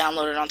 like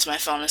download it onto my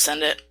phone and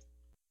send it.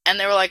 And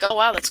they were like, oh,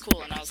 wow, that's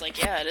cool. And I was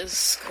like, yeah, it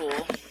is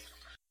cool.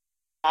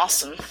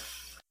 Awesome.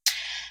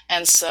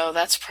 And so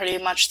that's pretty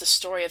much the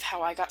story of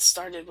how I got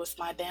started with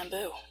my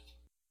bamboo.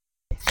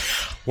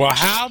 Well,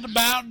 how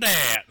about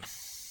that?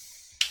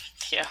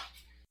 Yeah.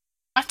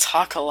 I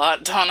talk a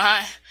lot, don't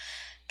I?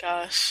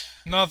 Gosh.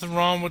 Nothing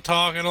wrong with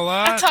talking a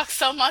lot. I talk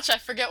so much I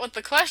forget what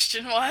the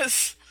question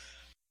was.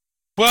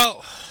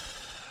 Well,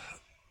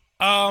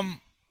 You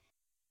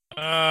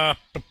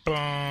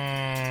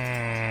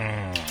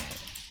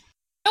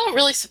know what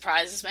really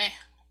surprises me?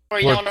 Or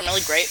you know what I'm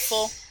really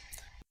grateful?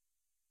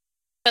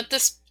 That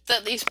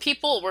these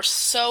people were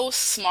so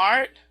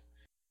smart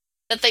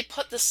that they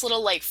put this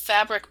little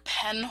fabric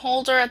pen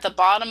holder at the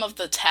bottom of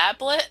the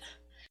tablet.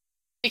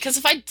 Because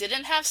if I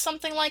didn't have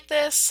something like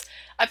this,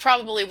 I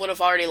probably would have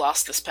already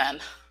lost this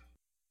pen.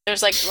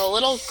 There's the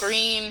little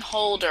green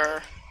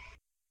holder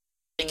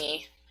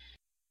thingy.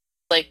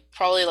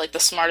 Probably the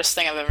smartest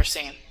thing I've ever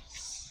seen.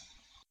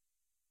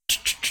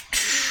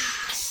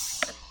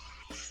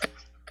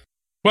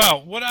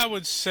 Well, what I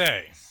want to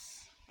say,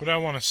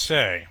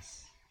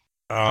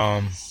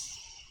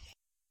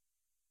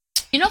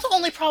 You know the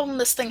only problem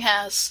this thing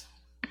has?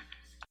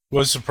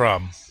 what's the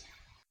problem?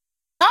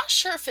 Not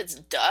sure if it's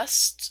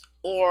dust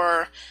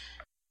or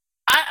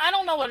I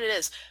don't know what it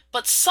is,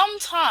 but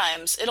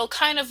sometimes it'll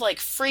kind of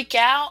freak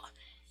out,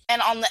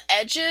 and on the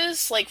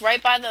edges,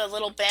 right by the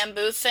little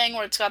bamboo thing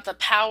where it's got the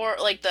power,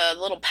 the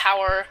little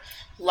power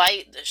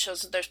light that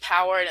shows that there's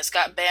power, and it's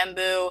got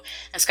bamboo,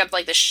 and it's got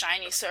the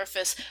shiny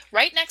surface.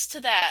 Right next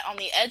to that, on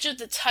the edge of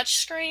the touch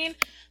screen,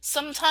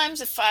 sometimes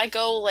if I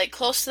go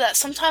close to that,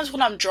 sometimes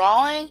when I'm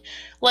drawing,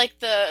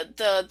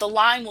 the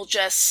line will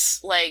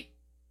just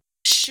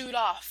shoot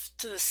off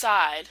to the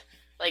side,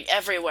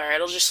 everywhere.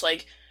 It'll just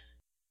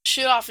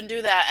shoot off and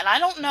do that, and I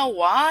don't know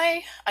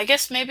why. I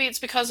guess maybe it's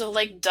because of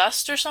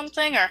dust or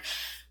something,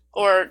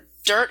 or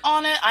dirt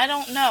on it. I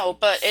don't know,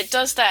 but it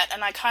does that,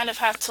 and I kind of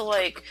have to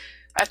I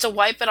have to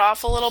wipe it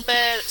off a little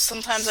bit.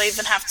 Sometimes I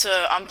even have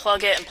to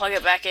unplug it and plug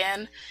it back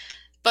in.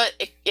 But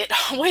it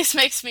always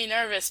makes me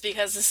nervous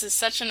because this is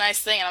such a nice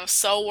thing, and I'm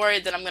so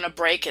worried that I'm going to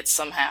break it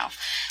somehow.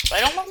 But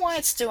I don't know why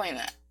it's doing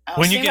that.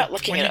 When you get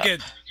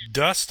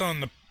dust on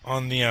the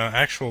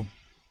actual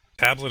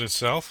tablet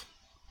itself?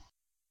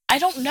 I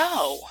don't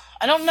know.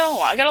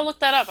 I gotta look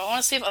that up. I want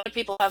to see if other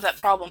people have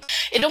that problem.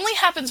 It only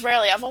happens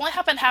rarely. I've only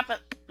had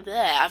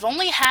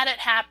it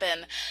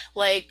happen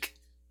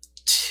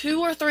 2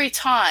 or 3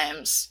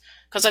 times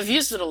because I've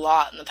used it a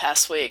lot in the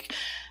past week.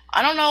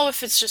 I don't know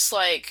if it's just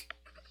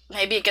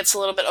maybe it gets a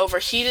little bit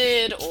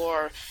overheated,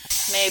 or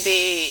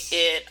maybe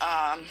it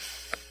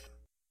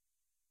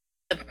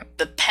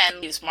the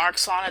pen leaves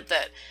marks on it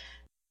that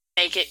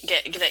make it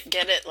get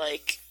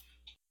it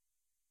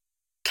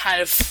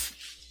kind of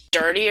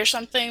dirty or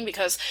something.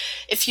 Because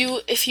if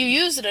you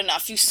use it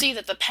enough, you see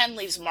that the pen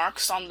leaves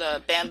marks on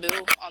the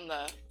bamboo on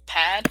the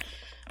pad.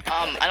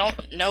 I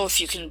don't know if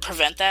you can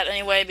prevent that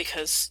anyway,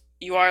 because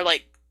you are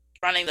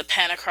running the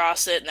pen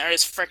across it and there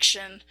is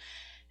friction,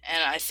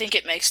 and I think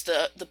it makes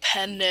the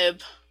pen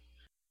nib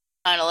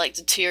kind of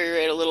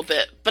deteriorate a little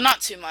bit, but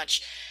not too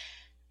much.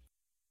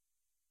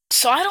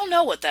 So I don't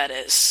know what that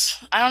is.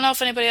 I don't know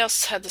if anybody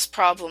else had this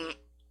problem.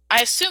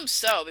 I assume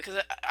so,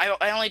 because I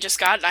only just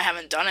got it and I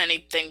haven't done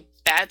anything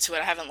bad to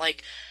it. I haven't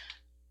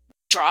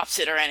dropped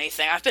it or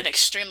anything. I've been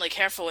extremely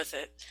careful with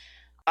it.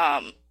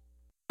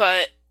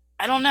 But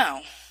I don't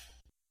know.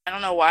 I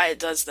don't know why it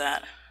does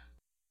that.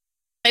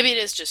 Maybe it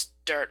is just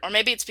dirt, or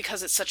maybe it's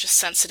because it's such a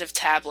sensitive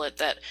tablet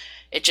that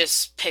it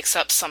just picks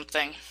up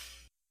something.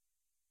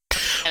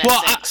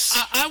 Well,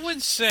 I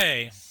would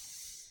say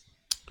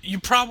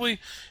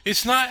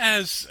it's not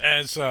as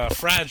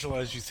fragile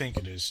as you think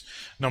it is,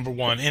 number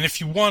one. And if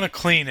you want to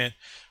clean it,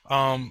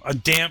 a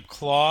damp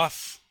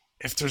cloth,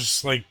 if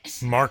there's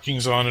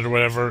markings on it or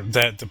whatever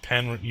that the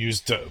pen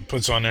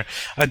puts on there,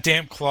 a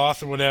damp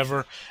cloth or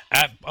whatever,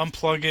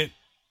 unplug it,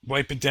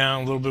 wipe it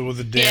down a little bit with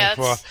a damp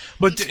cloth.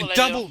 But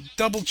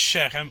double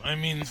check. I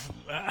mean,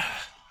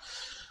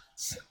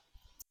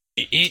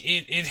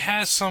 it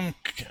has some.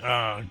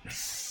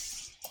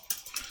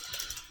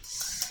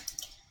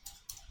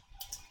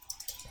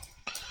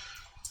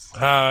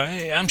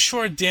 I'm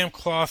sure a damp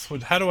cloth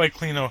would. How do I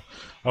clean a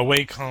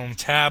Wacom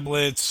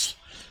tablets?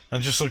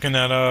 I'm just looking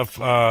that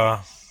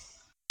up.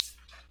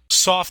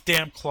 Soft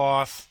damp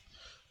cloth.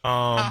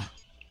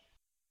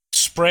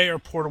 Spray or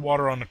pour the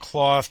water on the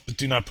cloth, but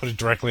do not put it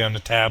directly on the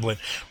tablet.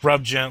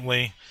 Rub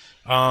gently.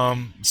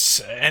 And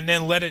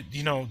then let it,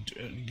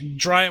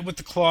 dry it with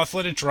the cloth.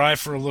 Let it dry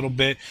for a little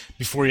bit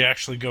before you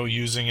actually go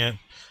using it.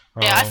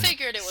 Yeah, I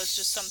figured it was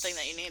just something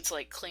that you need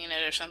to clean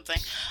it or something.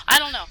 I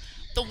don't know.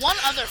 The one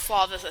other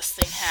flaw that this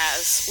thing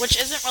has, which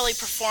isn't really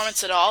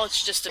performance at all,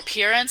 it's just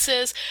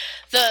appearances.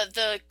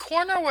 The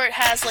corner where it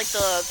has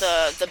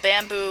the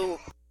bamboo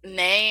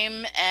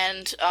name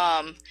and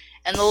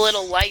and the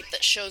little light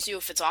that shows you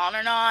if it's on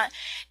or not.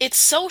 It's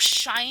so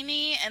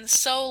shiny and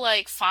so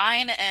like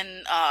fine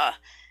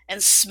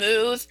and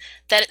smooth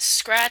that it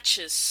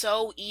scratches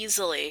so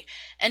easily.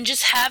 And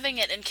just having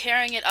it and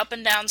carrying it up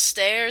and down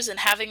stairs and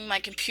having my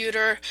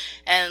computer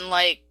and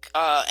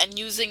and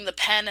using the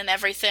pen and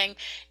everything,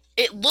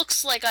 it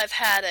looks like I've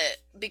had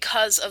it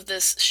because of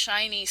this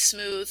shiny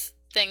smooth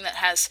thing that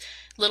has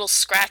little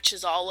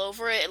scratches all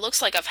over it. It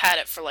looks like I've had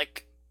it for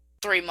like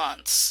 3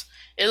 months.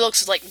 It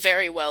looks like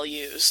very well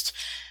used,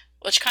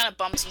 which kind of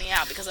bums me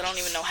out because I don't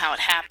even know how it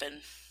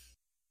happened.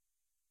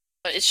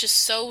 But it's just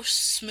so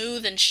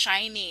smooth and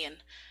shiny, and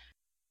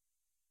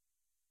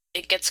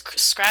it gets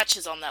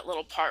scratches on that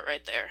little part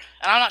right there.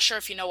 And I'm not sure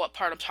if you know what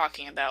part I'm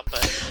talking about,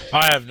 but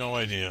I have no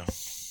idea.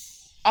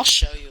 I'll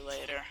show you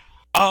later.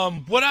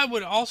 What I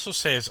would also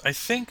say is,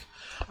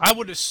 I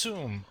would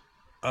assume,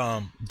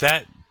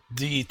 that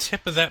the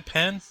tip of that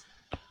pen,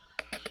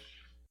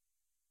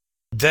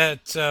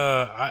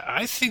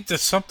 I think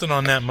that something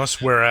on that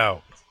must wear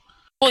out.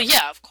 Well,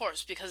 yeah, of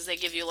course, because they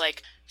give you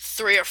like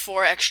 3 or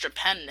 4 extra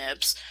pen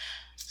nibs.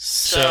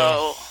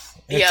 So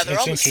So, yeah, they're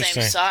it's all the same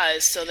interesting.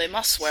 size, so they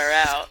must wear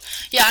out.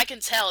 Yeah, I can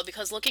tell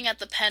because looking at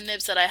the pen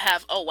nibs that I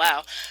have, oh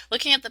wow.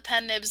 Looking at the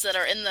pen nibs that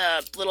are in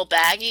the little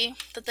baggie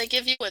that they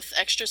give you with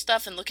extra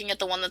stuff and looking at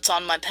the one that's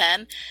on my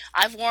pen,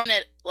 I've worn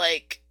it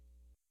like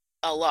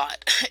a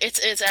lot.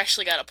 It's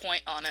actually got a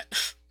point on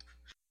it.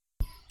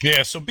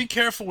 Yeah, so be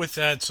careful with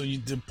that, so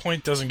the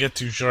point doesn't get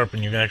too sharp,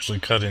 and you can actually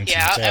cut into the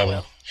Yeah, I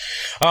tablet.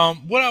 will.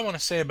 What I want to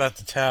say about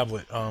the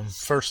tablet,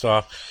 first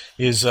off,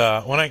 is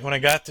when I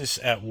got this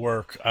at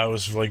work, I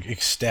was like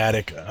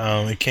ecstatic.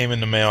 It came in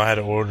the mail. I had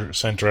it ordered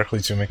sent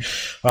directly to me.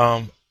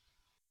 Um,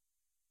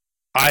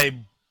 I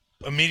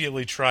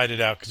immediately tried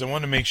it out because I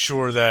wanted to make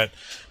sure that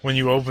when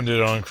you opened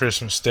it on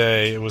Christmas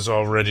Day, it was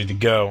all ready to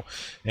go,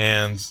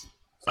 and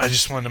I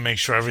just wanted to make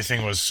sure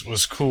everything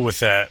was cool with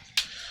that.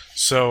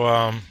 So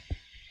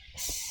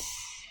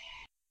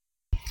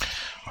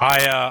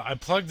I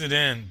plugged it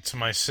in to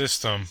my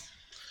system,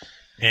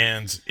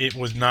 and it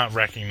would not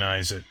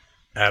recognize it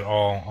at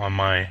all on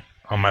my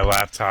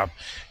laptop,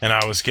 and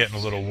I was getting a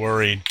little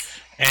worried.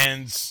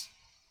 And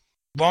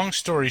long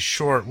story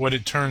short, what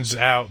it turns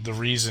out the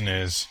reason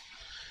is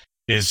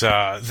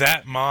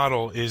that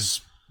model is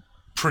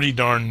pretty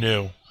darn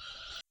new.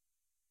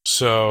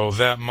 So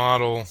that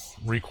model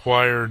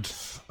required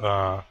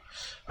a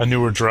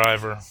newer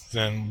driver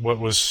than what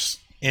was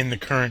in the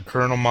current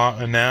kernel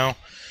now.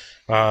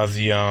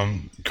 The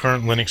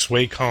current Linux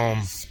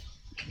Wacom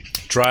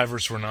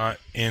drivers were not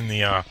in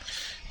the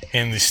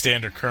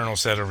standard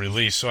kernels that are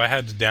released, so I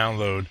had to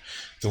download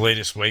the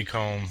latest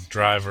Wacom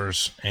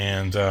drivers,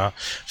 and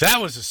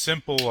that was a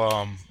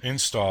simple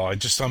install. I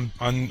just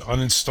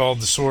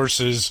uninstalled the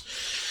sources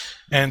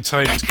and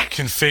typed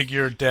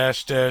configure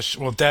dash dash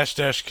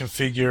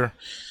configure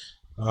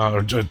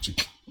or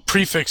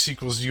prefix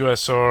equals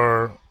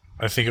USR,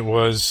 I think it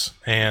was,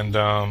 and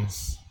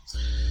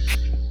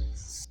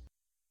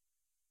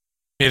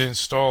it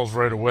installed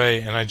right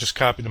away, and I just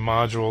copied the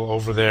module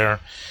over there,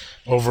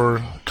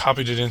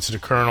 copied it into the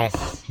kernel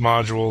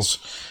modules,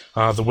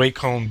 the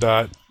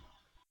Wacom.ko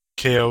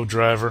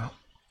driver,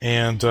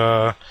 and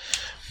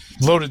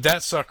loaded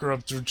that sucker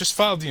up. Just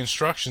followed the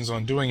instructions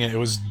on doing it. It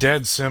was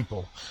dead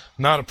simple,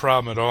 not a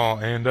problem at all,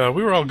 and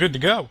we were all good to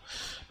go.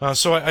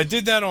 So I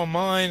did that on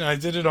mine. I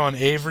did it on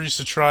Avery's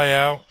to try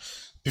out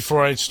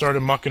before I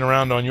started mucking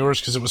around on yours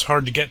because it was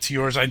hard to get to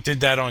yours. I did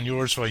that on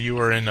yours while you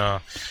were in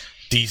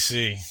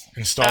DC.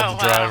 Installed Oh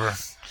the wow. driver.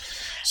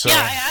 So Yeah,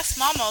 I asked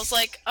Mom. I was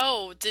like,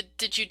 "Oh,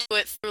 did you do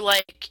it through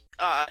like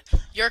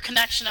your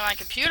connection to my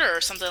computer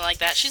or something like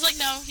that?" She's like,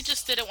 "No, he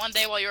just did it one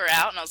day while you were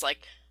out." And I was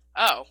like,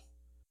 "Oh,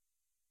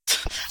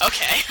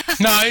 okay."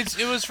 no,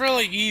 it was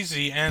really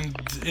easy, and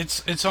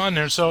it's on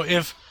there. So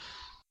if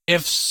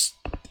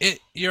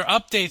your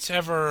updates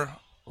ever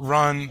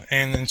run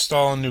and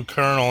install a new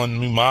kernel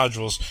and new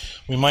modules,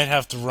 we might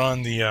have to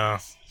run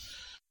the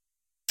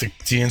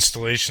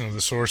installation of the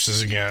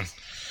sources again.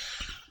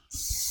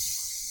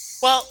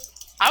 Well,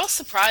 I was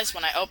surprised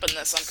when I opened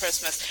this on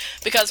Christmas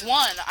because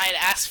one, I had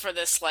asked for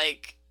this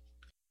like,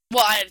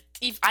 well, I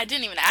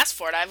didn't even ask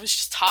for it. I was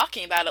just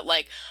talking about it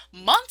like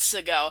months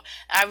ago.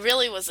 I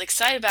really was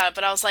excited about it,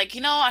 but I was like,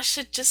 I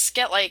should just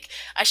get like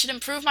I should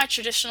improve my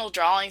traditional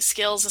drawing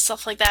skills and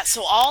stuff like that.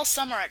 So all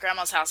summer at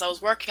Grandma's house, I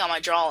was working on my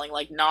drawing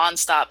like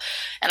nonstop,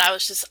 and I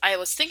was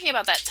thinking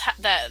about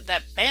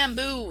that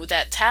bamboo,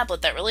 that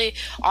tablet, that really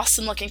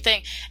awesome looking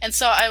thing. And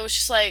so I was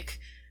just like.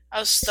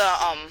 I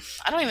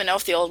don't even know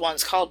if the old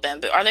one's called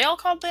bamboo. Are they all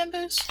called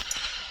bamboos?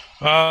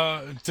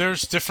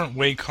 There's different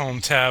Wacom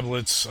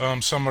tablets.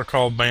 Some are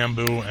called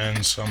Bamboo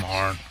and some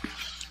aren't.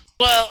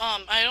 Well,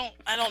 I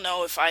don't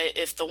know if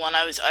the one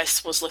I was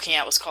looking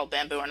at was called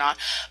bamboo or not.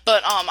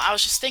 But I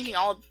was just thinking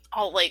all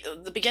like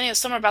the beginning of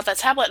summer about that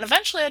tablet, and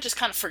eventually I just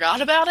kind of forgot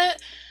about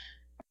it.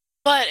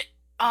 But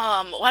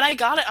when I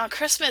got it on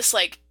Christmas,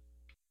 like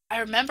I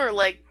remember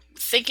like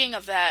thinking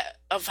of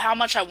how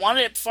much I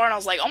wanted it before, and I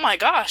was like, oh my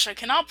gosh, I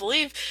cannot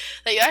believe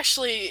that you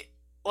actually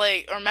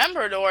like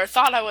remembered or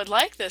thought I would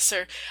like this,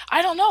 or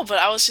I don't know, but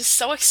I was just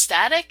so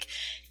ecstatic.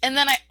 And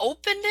then I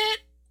opened it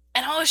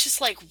and I was just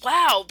like,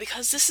 wow,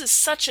 because this is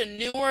such a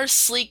newer,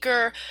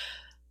 sleeker,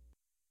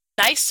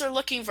 nicer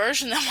looking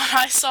version than what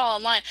I saw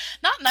online.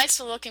 Not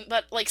nicer looking,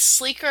 but like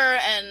sleeker,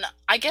 and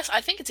I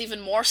think it's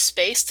even more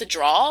space to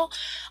draw.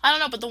 I don't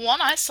know, but the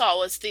one I saw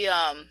was the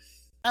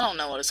I don't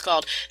know what it's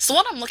called. It's the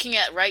one I'm looking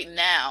at right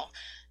now.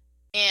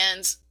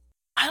 And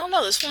I don't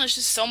know, this one is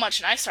just so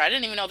much nicer. I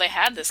didn't even know they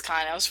had this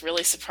kind. I was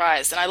really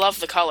surprised. And I love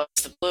the colors.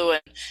 The blue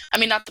and I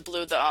mean not the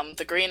blue,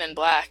 the green and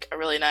black are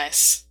really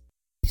nice.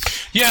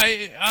 Yeah,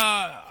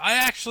 I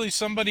actually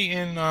somebody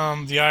in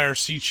the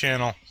IRC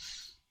channel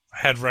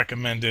had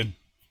recommended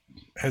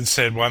had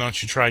said, why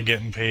don't you try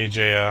getting Paige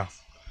a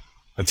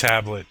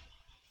tablet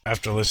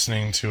after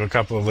listening to a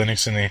couple of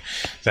Linux in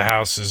the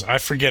houses. I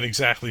forget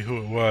exactly who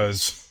it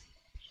was.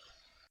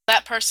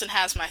 That person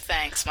has my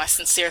thanks, my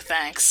sincere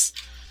thanks.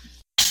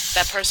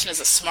 That person is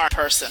a smart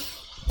person.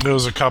 There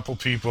was a couple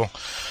people.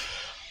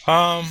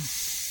 Um,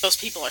 Those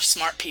people are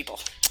smart people.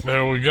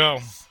 there we go.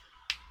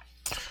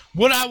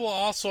 What I will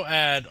also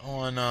add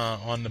on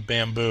the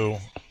Bamboo,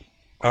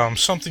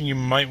 something you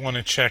might want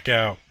to check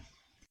out,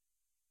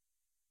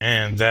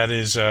 and that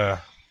is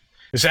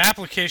there's an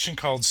application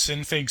called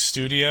Synfig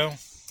Studio,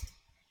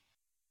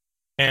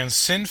 and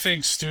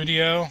Synfig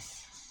Studio.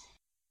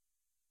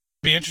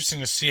 Be interesting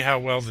to see how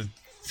well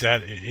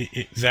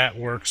that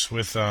works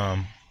with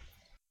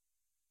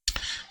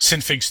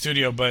Synfig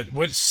Studio. But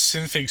what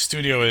Synfig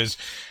Studio is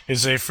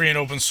a free and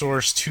open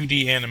source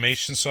 2D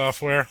animation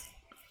software.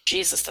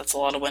 Jesus, that's a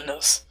lot of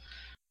windows.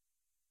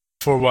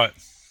 For what?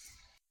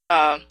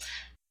 Um,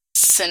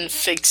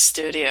 Synfig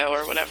Studio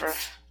or whatever.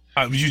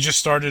 You just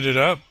started it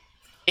up?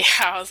 Yeah,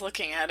 I was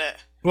looking at it.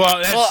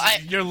 Well, Well,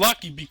 I. you're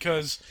lucky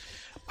because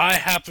I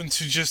happened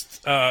to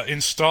just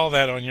install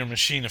that on your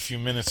machine a few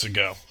minutes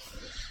ago. Oh,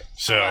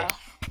 So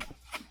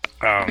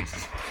wow. um,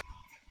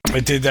 I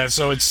did that.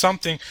 So it's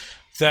something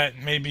that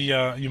maybe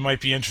you might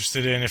be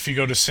interested in. If you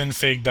go to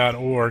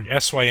synfig.org,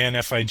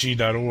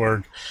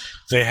 synfig.org,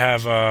 they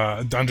have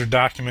under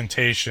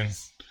documentation,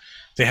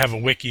 they have a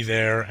wiki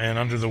there, and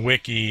under the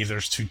wiki,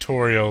 there's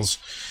tutorials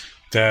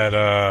that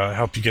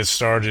help you get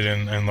started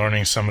in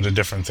learning some of the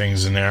different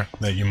things in there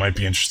that you might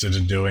be interested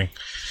in doing.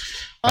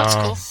 Well, that's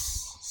Um, cool.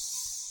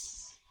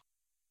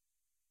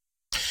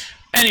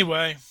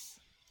 anyway,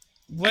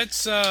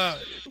 let's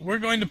we're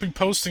going to be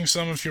posting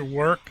some of your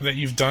work that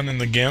you've done in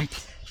the GIMP.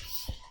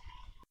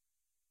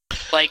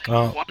 Like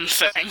Uh, one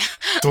thing.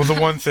 the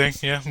one thing,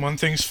 yeah, one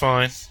thing's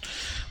fine.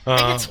 I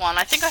think Uh, it's one.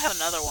 I think I have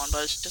another one,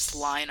 but it's just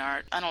line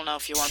art. I don't know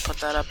if you want to put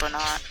that up or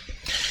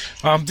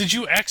not. did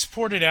you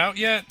export it out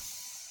yet?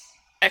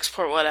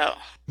 Export what out?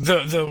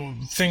 The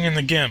thing in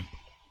the GIMP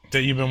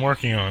that you've been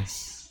working on.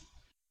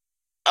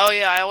 Oh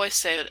yeah, I always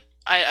save it.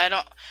 I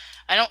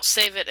don't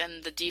save it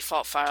in the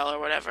default file or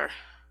whatever.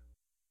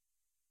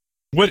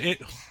 What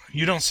it?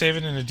 You don't save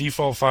it in a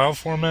default file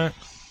format?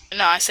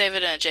 No, I save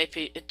it in a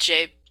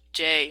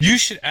You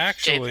should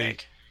actually, JPEG.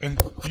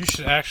 and you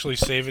should actually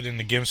save it in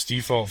the GIMP's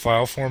default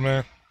file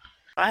format.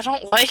 I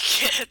don't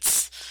like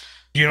it.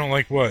 You don't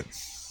like what?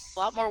 A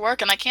lot more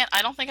work, and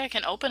I don't think I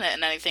can open it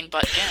in anything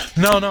but GIMP.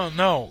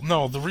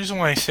 No. The reason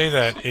why I say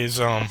that is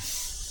and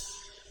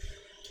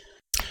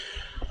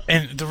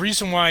the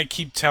reason why I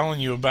keep telling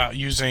you about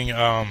using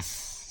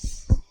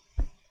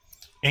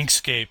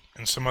Inkscape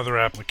and some other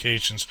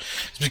applications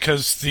is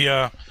because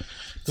the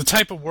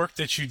type of work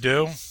that you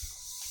do,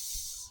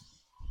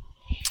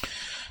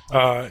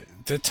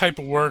 the type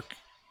of work,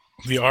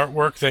 the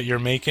artwork that you're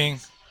making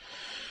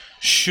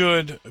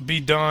should be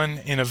done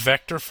in a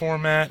vector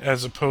format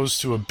as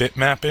opposed to a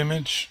bitmap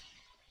image.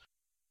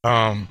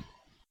 Um,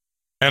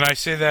 and I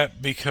say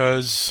that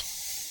because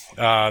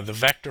the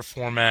vector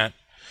format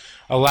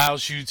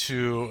allows you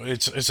to,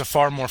 it's a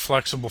far more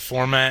flexible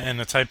format, and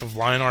the type of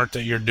line art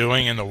that you're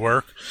doing in the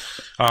work,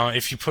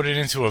 if you put it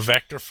into a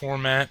vector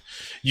format,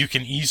 you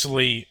can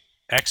easily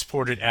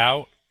export it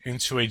out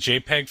into a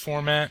JPEG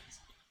format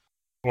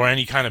or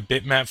any kind of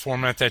bitmap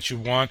format that you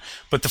want.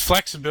 But the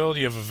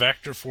flexibility of a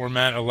vector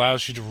format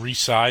allows you to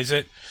resize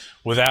it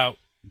without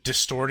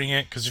distorting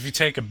it. Because if you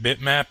take a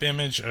bitmap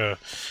image, a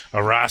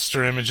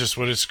raster image is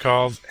what it's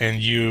called, and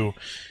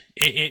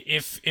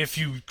if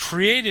you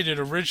created it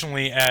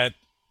originally at,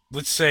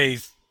 let's say,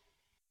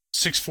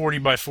 640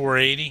 by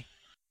 480,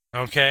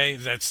 okay,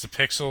 that's the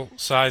pixel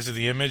size of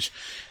the image,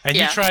 and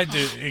you Yeah. tried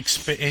to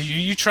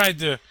you tried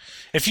to,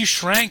 if you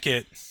shrank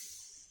it,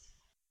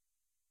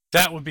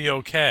 that would be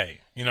okay.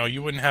 You know,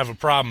 you wouldn't have a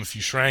problem if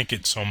you shrank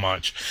it so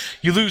much.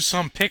 You lose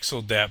some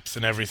pixel depth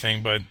and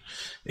everything, but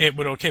it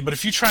would okay. But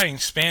if you try and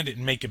expand it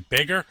and make it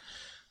bigger,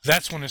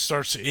 that's when it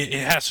starts. It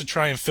has to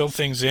try and fill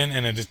things in,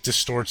 and it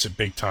distorts it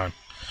big time.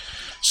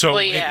 So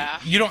Well, yeah.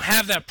 you don't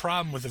have that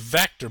problem with a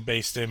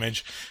vector-based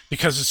image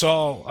because it's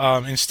all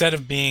instead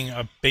of being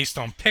based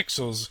on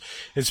pixels,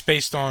 it's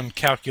based on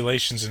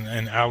calculations and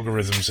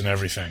algorithms and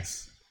everything.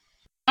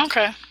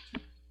 Okay.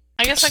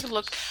 I guess I could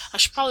look. I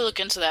should probably look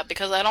into that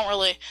because I don't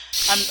really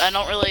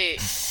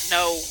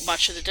know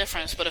much of the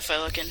difference. But if I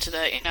look into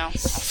that, I'll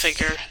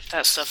figure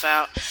that stuff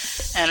out,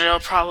 and it'll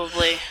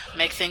probably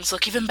make things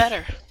look even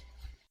better.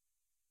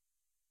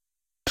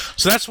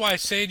 So that's why I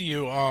say to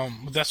you,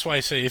 that's why I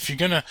say if you're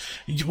gonna,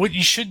 what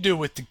you should do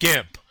with the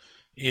GIMP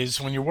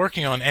is when you're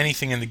working on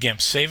anything in the GIMP,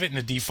 save it in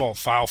the default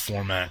file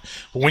format.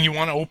 But when you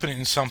want to open it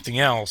in something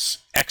else,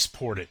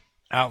 export it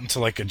out into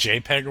like a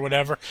JPEG or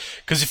whatever.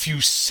 Because if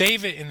you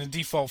save it in the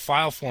default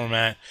file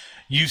format,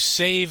 you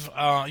save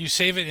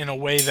it in a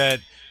way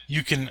that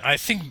you can, I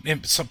think,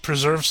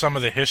 preserve some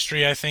of the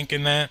history. I think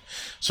in that.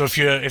 So if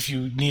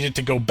you needed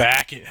to go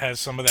back, it has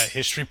some of that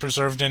history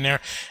preserved in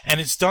there,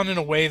 and it's done in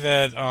a way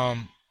that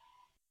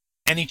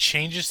any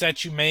changes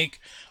that you make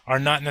are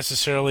not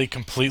necessarily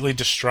completely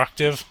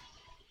destructive.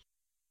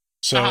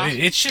 Uh So huh.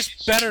 it's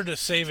just better to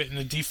save it in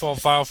the default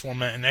file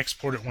format and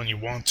export it when you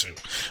want to.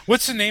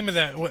 What's the name of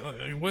that?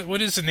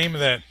 What is the name of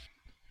that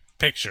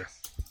picture?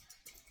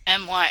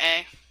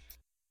 MYA.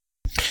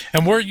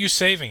 And where are you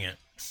saving it?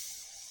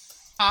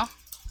 Huh?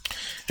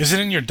 Is it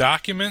in your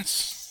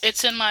documents?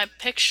 It's in my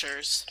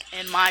pictures,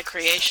 in my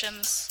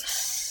creations.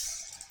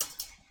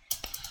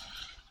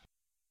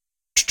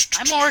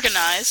 I'm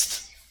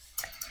organized.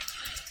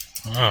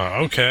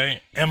 Oh,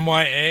 okay.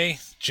 MYA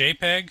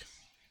JPEG.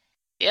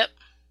 Yep,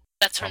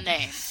 that's her Oh.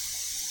 name.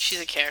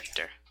 She's a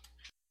character.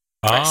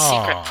 My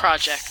secret Ah,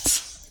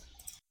 projects.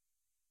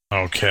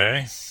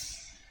 okay.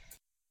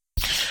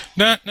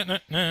 Na, na, na,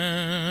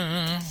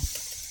 na.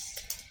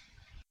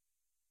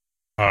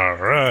 All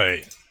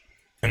right.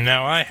 And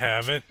now I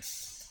have it.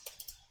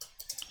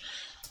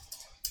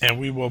 And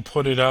we will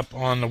put it up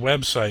on the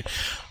website.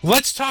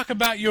 Let's talk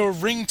about your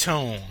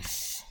ringtone.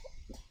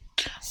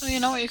 Oh, you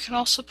know what you can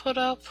also put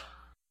up?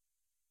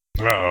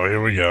 Oh,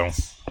 here we go.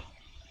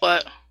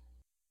 What?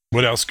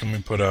 What else can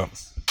we put up?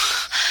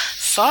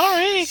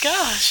 Sorry,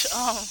 gosh.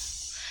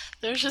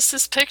 There's just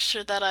this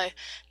picture that I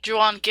drew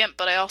on GIMP,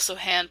 but I also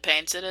hand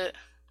painted it.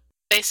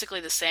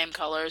 Basically the same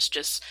colors,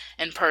 just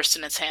in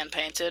person it's hand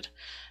painted.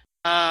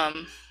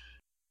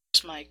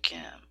 Where's my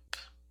GIMP?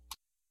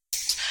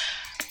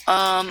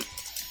 Um,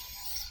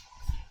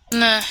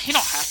 nah, you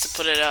don't have to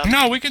put it up.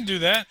 No, we can do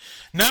that.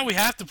 Now we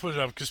have to put it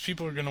up because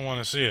people are going to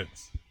want to see it.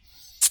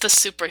 It's the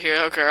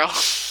superhero girl.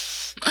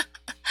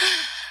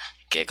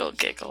 Giggle,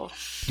 giggle.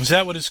 Is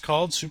that what it's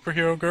called?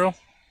 Superhero Girl?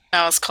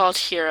 No, it's called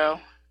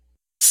Hero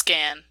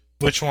Scan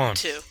Which one?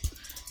 2.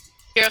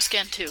 Hero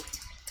Scan 2.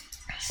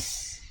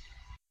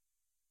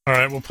 All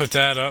right, we'll put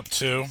that up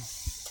too.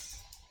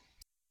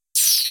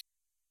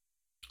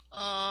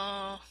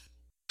 I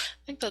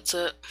think that's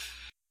it.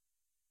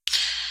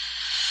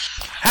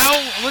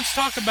 Let's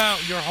talk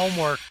about your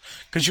homework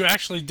because you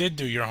actually did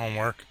do your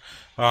homework.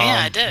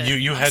 Yeah, I did.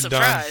 You I'm had done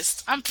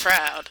surprised. I'm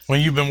proud.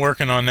 when you've been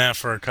working on that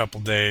for a couple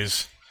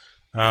days.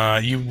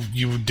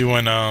 You were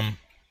doing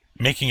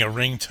making a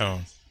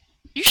ringtone.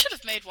 You should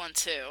have made one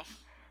too.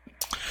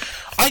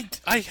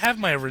 I have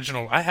my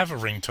original. I have a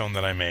ringtone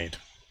that I made.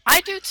 I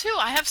do too.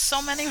 I have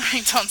so many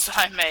ringtones that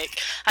I make.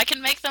 I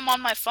can make them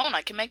on my phone.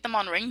 I can make them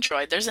on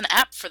Ringdroid. There's an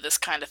app for this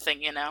kind of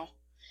thing.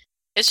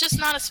 It's just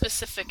not as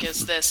specific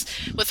as this.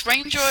 With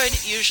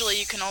Ringdroid, usually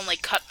you can only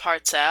cut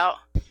parts out.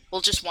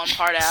 Well, just one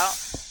part out.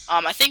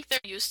 I think there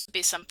used to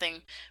be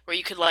something where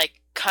you could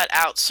like cut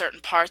out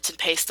certain parts and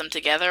paste them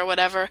together or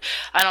whatever.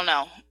 I don't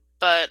know.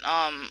 But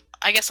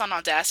I guess on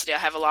Audacity I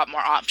have a lot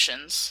more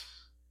options.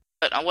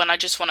 But when I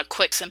just want a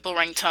quick, simple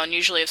ringtone,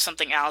 usually of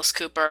something Alice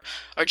Cooper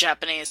or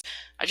Japanese,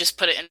 I just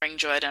put it in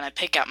Ringdroid and I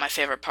pick out my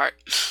favorite part.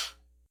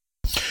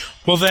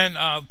 Well, then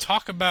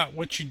talk about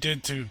what you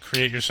did to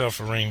create yourself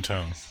a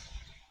ringtone.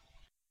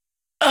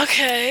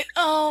 Okay,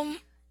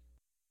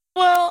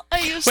 well, I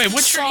used Wait, the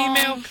what's your song...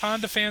 email?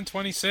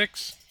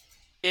 Condafan26.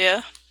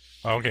 Yeah.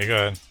 Okay, go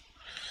ahead.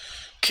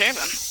 Okay,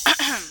 then.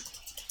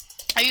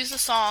 I used the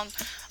song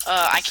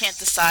I Can't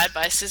Decide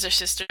by Scissor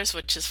Sisters,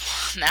 which is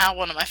now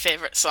one of my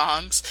favorite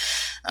songs.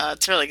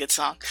 It's a really good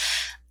song.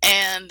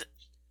 And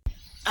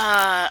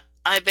I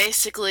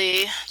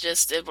basically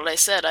just did what I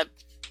said. I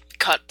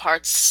cut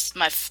parts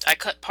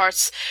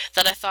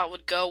that I thought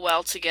would go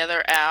well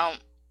together out,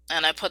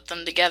 and I put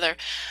them together.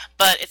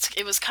 But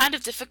it was kind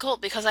of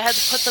difficult because I had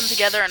to put them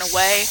together in a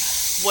way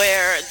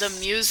where the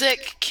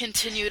music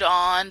continued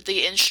on,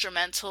 the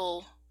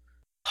instrumental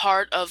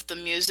part of the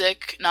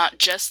music, not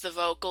just the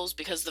vocals,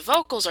 because the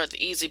vocals are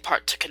the easy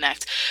part to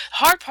connect.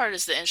 Hard part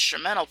is the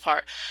instrumental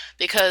part,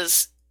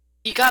 because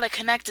you gotta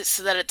connect it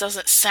so that it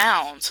doesn't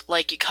sound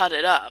like you cut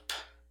it up.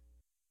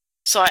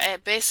 So I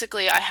had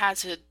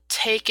to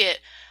take it.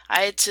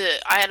 I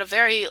had a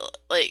very,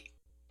 like,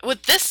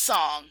 with this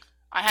song,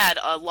 I had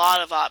a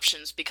lot of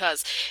options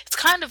because it's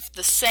kind of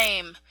the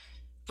same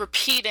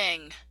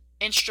repeating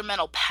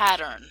instrumental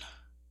pattern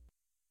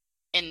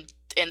in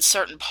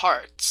certain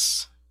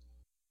parts.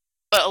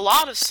 But a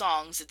lot of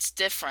songs, it's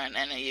different,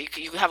 and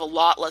you have a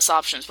lot less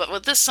options. But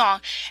with this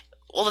song,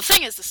 well, the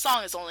thing is, the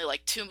song is only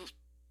like 2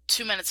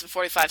 minutes and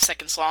 45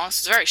 seconds long, so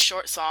it's a very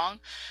short song.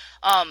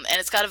 And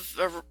it's got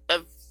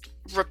a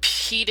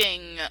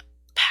repeating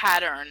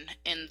pattern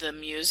in the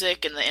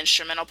music and the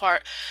instrumental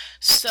part.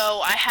 So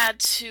I had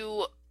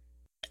to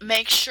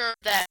make sure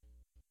that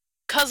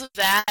because of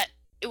that,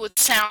 it would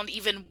sound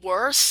even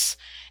worse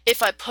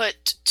if I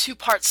put two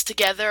parts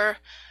together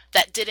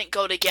that didn't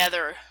go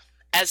together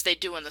as they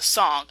do in the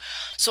song.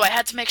 So I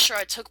had to make sure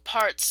I took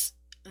parts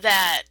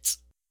that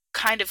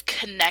kind of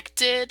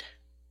connected.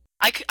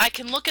 I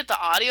can look at the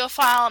audio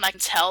file and I can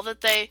tell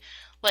that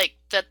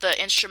that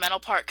the instrumental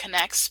part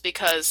connects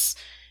because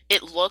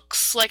it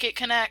looks like it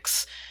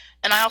connects,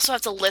 and I also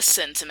have to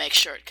listen to make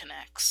sure it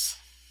connects.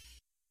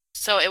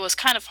 So it was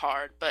kind of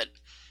hard, but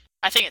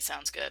I think it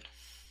sounds good.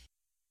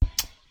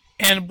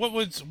 And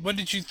what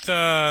did you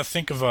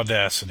think of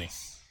Audacity?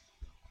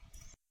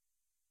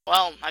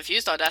 Well, I've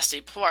used Audacity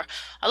before.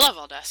 I love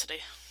Audacity.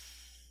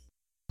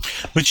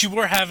 But you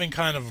were having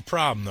kind of a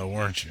problem, though,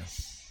 weren't you?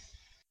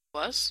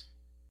 Was?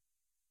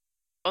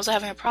 What was I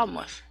having a problem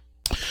with?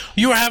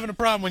 You were having a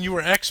problem when you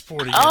were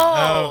exporting it.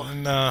 Oh!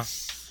 And,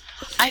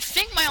 I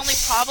think my only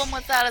problem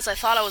with that is I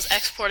thought I was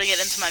exporting it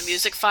into my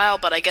music file,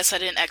 but I guess I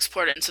didn't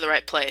export it into the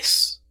right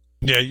place.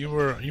 yeah, you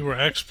were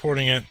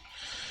exporting it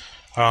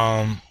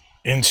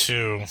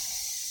into.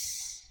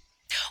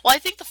 Well, I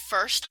think the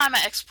first time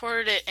I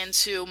exported it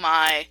into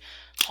my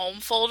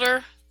home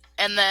folder,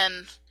 and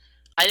then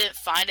I didn't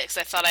find it because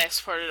I thought I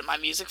exported it in my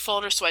music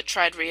folder, so I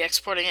tried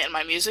re-exporting it in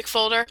my music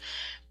folder,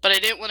 but I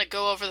didn't want to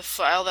go over the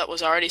file that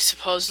was already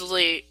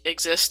supposedly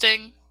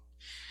existing,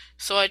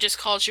 so I just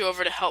called you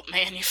over to help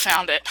me and you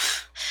found it,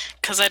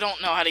 because I don't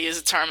know how to use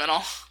a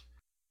terminal.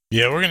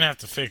 Yeah, we're gonna have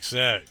to fix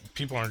that.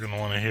 People aren't gonna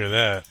want to hear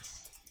that.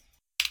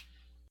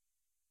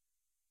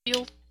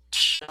 You'll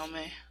show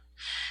me.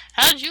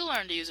 How did you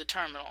learn to use a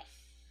terminal?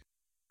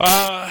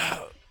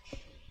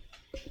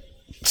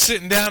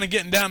 Sitting down and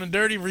getting down and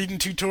dirty, reading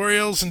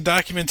tutorials and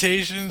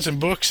documentations and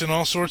books and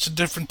all sorts of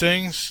different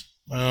things.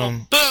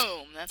 Well,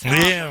 boom! That's how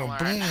I'm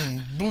gonna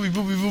learn. Boom, booby,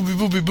 booby, booby,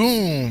 booby,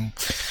 boom.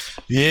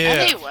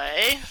 Yeah.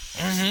 Anyway.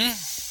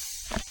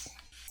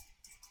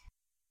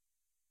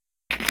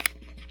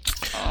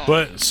 Oh.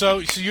 But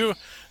so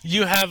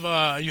you have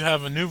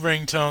a new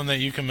ringtone that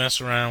you can mess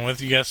around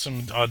with. You got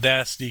some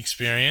Audacity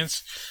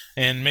experience,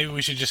 and maybe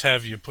we should just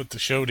have you put the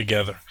show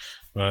together.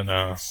 But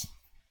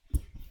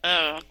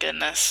Oh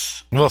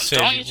goodness! we'll see.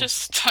 Don't you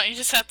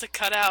just have to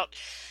cut out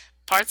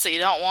parts that you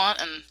don't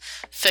want and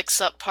fix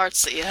up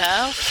parts that you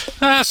have?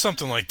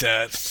 Something like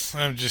that.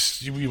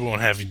 We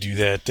won't have you do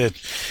that. That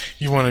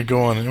you want to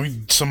go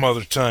on some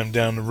other time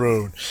down the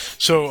road.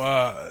 So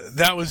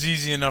that was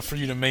easy enough for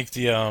you to make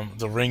the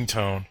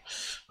ringtone.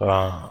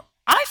 I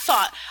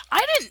thought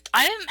I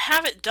didn't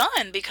have it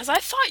done because I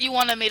thought you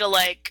wanted me to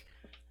like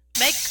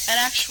make an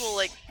actual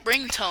like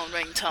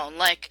ringtone.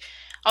 Like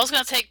I was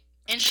gonna take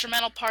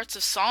instrumental parts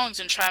of songs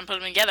and try and put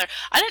them together.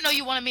 I didn't know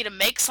you wanted me to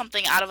make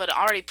something out of an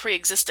already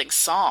pre-existing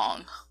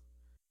song.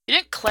 You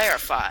didn't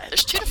clarify.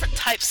 There's two different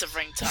types of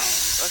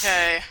ringtones,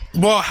 okay?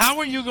 Well, how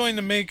are you going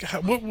to make...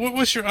 What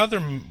was your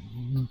other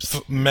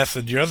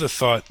method, your other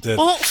thought that...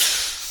 Well,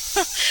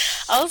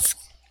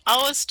 I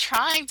was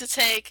trying to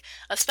take,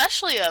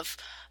 especially of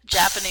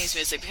Japanese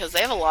music, because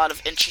they have a lot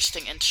of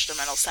interesting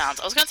instrumental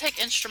sounds. I was going to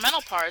take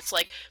instrumental parts,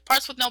 like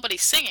parts with nobody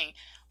singing,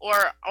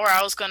 or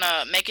I was going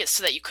to make it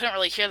so that you couldn't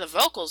really hear the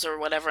vocals or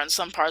whatever in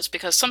some parts,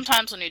 because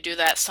sometimes when you do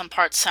that, some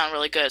parts sound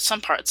really good,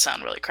 some parts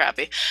sound really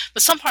crappy,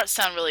 but some parts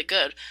sound really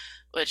good,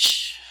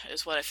 which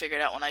is what I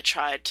figured out when I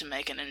tried to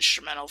make an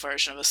instrumental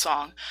version of a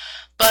song.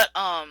 But,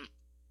 I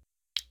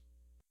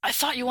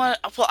thought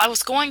I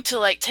was going to,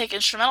 like, take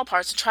instrumental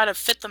parts and try to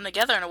fit them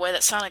together in a way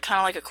that sounded kind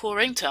of like a cool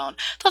ringtone. I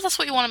thought that's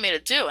what you wanted me to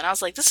do, and I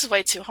was like, this is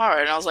way too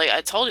hard, and I was like,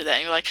 I told you that,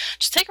 and you're like,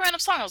 just take a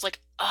random song. I was like,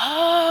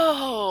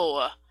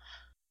 oh...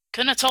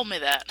 Couldn't have told me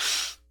that.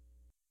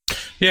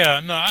 Yeah,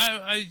 no,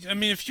 I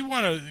mean, if you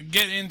want to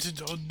get into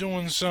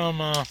doing some,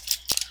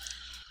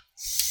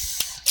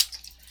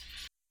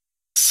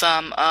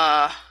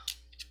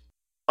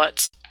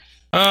 what?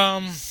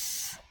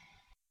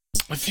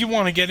 If you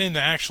want to get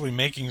into actually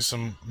making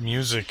some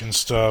music and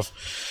stuff,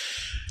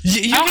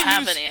 you I don't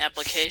have any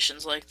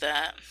applications like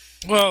that.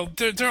 Well,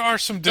 there are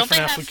some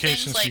different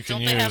applications like, you can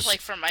use. Don't they have,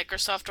 like, for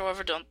Microsoft or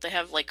whatever, don't they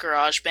have, like,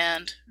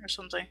 GarageBand or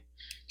something?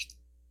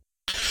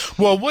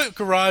 Well, what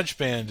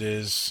GarageBand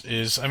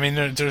is I mean,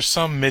 there's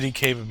some MIDI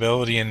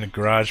capability in the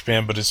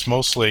GarageBand, but it's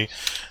mostly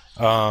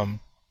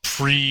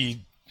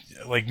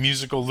like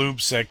musical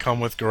loops that come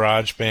with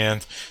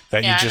GarageBand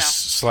that you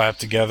just slap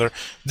together.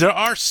 There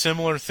are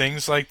similar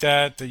things like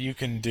that you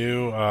can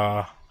do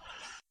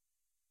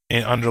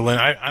in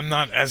Underlin. I'm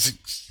not as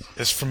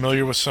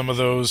familiar with some of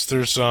those.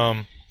 There's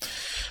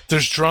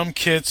drum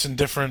kits and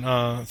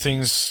different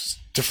things,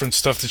 different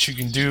stuff that you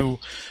can do.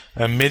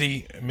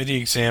 MIDI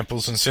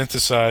examples and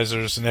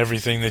synthesizers and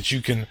everything that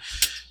you can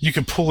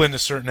pull into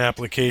certain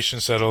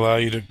applications that allow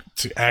you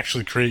to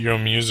actually create your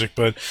own music,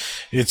 but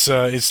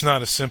it's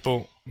not a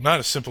simple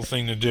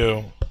thing to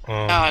do. No,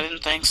 I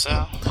didn't think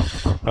so.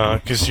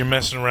 because you're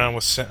messing around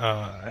with.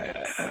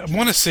 I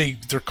want to say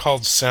they're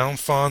called sound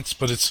fonts,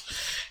 but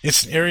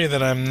it's an area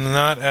that I'm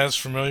not as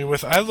familiar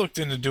with. I looked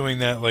into doing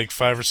that like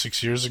 5 or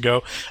 6 years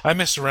ago. I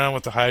messed around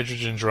with the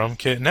hydrogen drum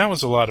kit, and that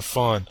was a lot of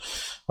fun.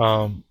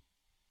 Um,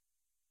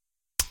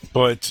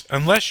 but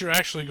unless you're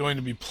actually going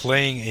to be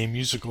playing a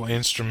musical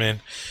instrument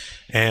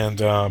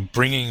and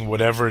bringing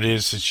whatever it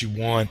is that you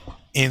want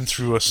in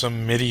through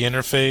some MIDI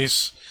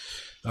interface,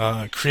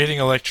 creating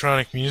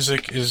electronic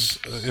music is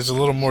a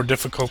little more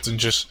difficult than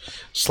just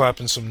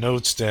slapping some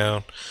notes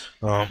down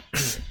um,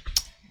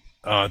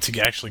 to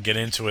actually get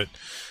into it.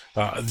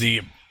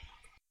 The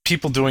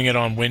people doing it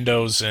on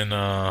Windows and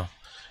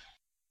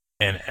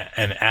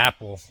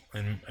Apple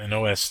and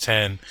OS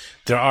 10,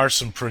 there are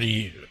some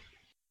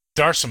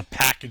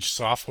packaged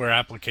software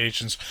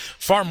applications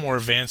far more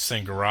advanced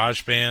than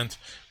GarageBand,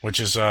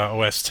 which is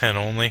OS 10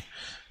 only.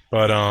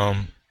 But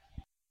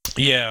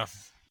yeah,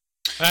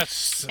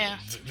 that's Yeah,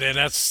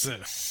 that's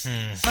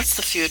that's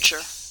the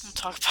future. We'll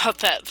talk about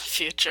that in the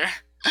future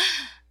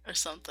or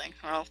something.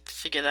 I'll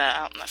figure that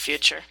out in the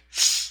future.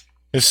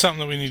 it's something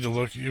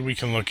that we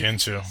can look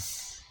into.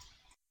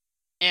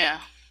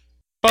 Yeah.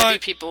 Maybe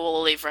But people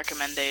will leave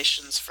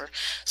recommendations for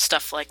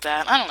stuff like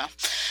that. I don't know.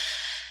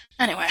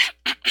 Anyway.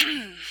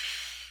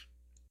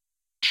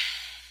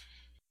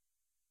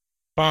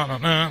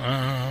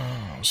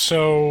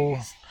 so,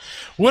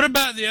 what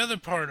about the other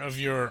part of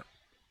your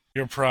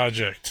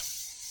project?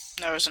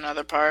 There was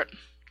another part.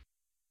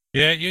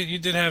 Yeah, you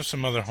did have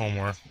some other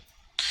homework.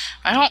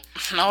 I don't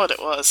know what it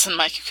was, and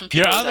my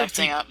computer was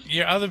acting up.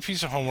 Your other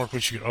piece of homework,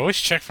 which you could always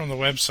check from the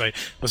website,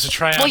 was to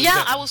try out Well,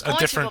 yeah, I was going to,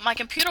 different. but my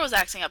computer was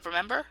acting up,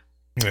 remember?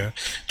 Yeah,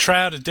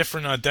 try out a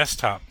different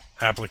desktop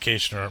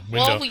application or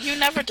window. Well, you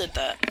never did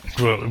that.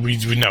 Well, we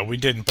no, we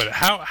didn't. But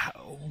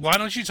why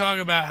don't you talk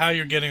about how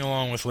you're getting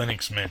along with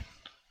Linux Mint?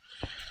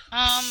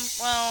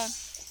 Well,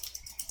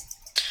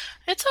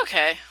 it's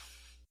okay.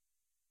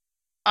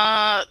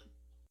 Uh,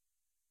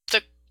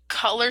 the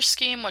color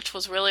scheme, which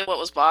was really what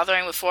was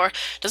bothering before,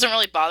 doesn't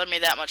really bother me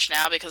that much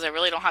now because I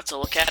really don't have to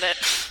look at it.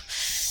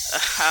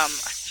 um,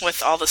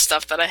 with all the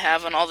stuff that I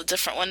have on all the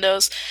different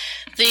windows.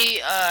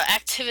 The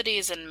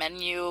activities and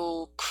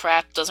menu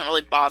crap doesn't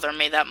really bother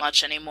me that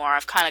much anymore.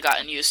 I've kind of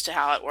gotten used to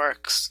how it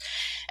works.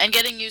 And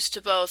getting used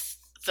to both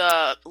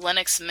the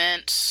Linux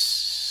Mint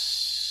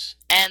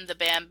and the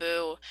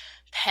Bamboo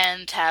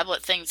pen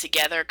tablet thing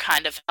together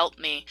kind of helped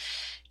me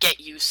get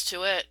used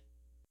to it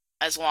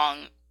as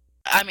well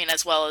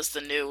as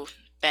the new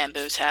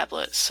Bamboo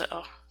tablet,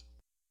 so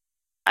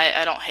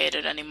I don't hate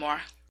it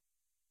anymore.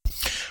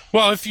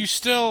 Well, if you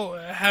still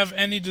have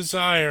any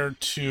desire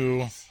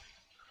to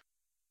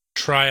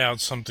try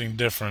out something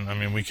different, I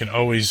mean, we can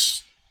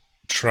always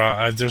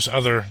try. There's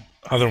other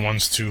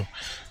ones to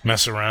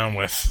mess around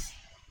with.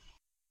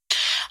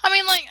 I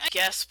mean, like, I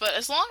guess, but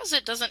as long as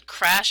it doesn't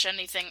crash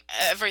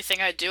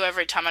everything I do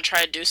every time I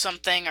try to do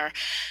something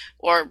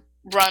or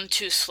run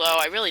too slow,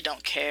 I really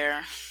don't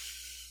care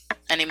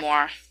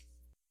anymore.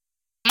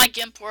 My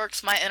GIMP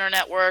works, my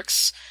internet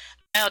works,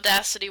 my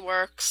Audacity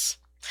works.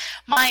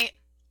 My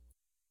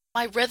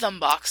rhythm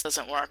box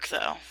doesn't work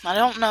though. I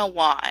don't know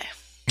why.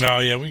 Oh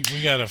yeah, we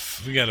gotta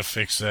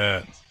fix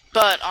that.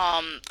 But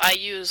I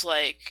use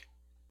like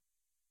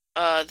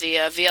the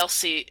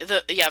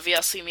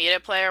VLC media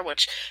player,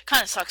 which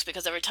kind of sucks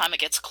because every time it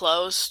gets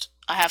closed,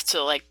 I have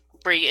to like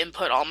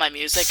re-input all my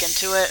music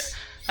into it.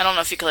 I don't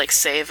know if you could like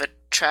save a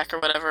track or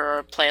whatever or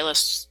a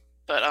playlist,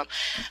 but I'm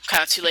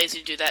kind of too lazy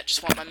to do that.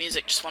 Just want my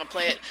music, just want to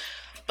play it.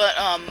 But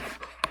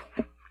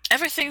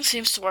everything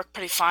seems to work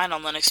pretty fine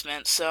on Linux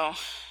Mint, so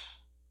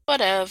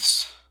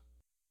whatevs.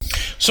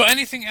 So,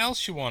 anything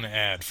else you want to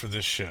add for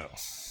this show?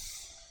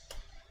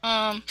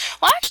 Well,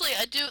 actually,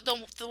 I do.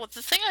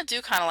 The thing I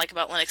do kind of like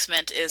about Linux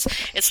Mint is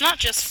it's not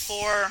just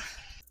for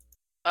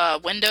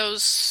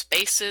Windows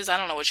spaces. I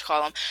don't know what you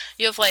call them.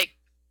 You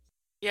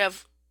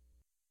have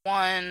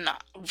one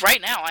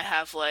right now. I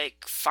have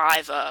like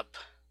 5 up.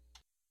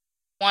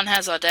 One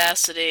has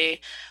Audacity,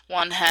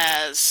 one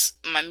has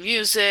my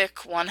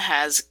music, one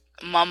has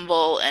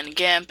Mumble and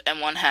GIMP,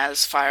 and one has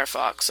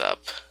Firefox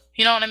up.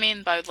 You know what I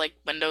mean by like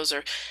Windows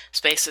or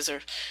spaces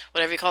or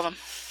whatever you call them?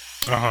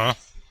 Uh-huh.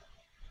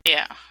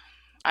 Yeah.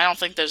 I don't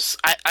think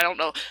I don't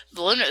know.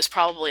 The limit is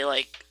probably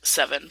like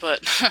 7,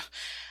 but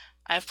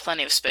I have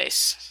plenty of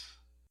space.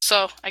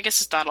 So, I guess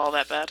it's not all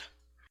that bad.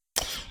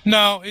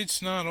 No,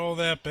 it's not all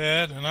that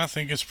bad, and I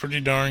think it's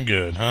pretty darn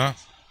good, huh?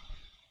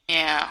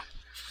 Yeah.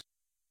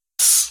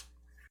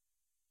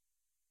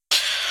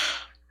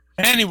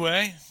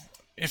 Anyway,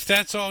 if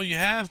that's all you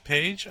have,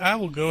 Paige, I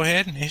will go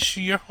ahead and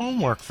issue your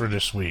homework for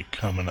this week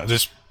coming up.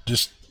 This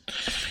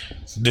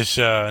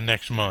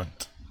next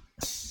month.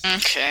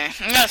 Okay.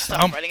 I'm gonna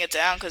stop writing it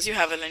down because you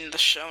have it in the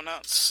show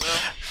notes,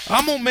 so.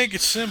 I'm gonna make it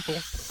simple.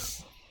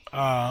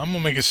 I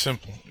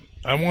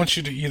want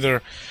you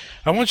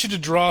to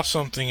draw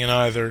something in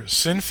either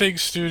Synfig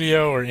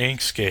Studio or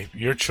Inkscape,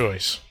 your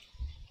choice.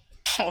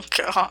 Oh,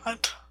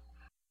 God.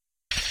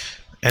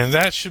 And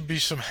that should be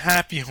some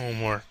happy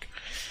homework.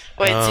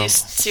 Wait,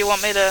 do you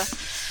want me to...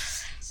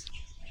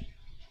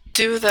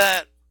 do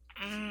that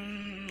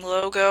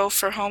logo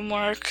for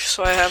homework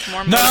so I have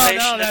more No,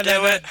 motivation no, to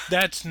do it.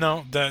 that's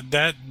no,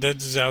 that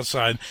is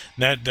outside.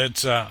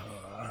 That's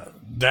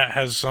that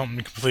has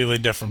something completely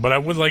different. But I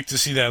would like to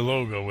see that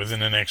logo within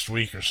the next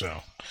week or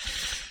so.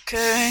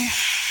 Okay.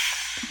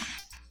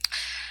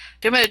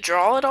 Do you want me to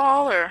draw it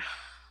all, or?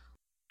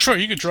 Sure,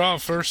 you could draw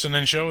it first and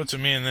then show it to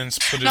me and then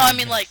put it No, I in.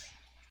 mean, like,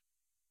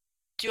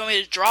 do you want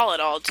me to draw it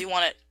all? Do you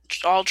want it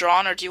all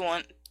drawn, or do you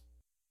want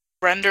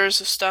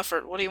renders of stuff,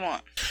 or what do you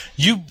want?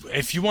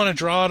 If you want to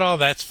draw it all,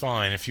 that's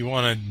fine. If you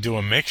want to do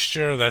a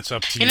mixture, that's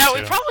up to you You know,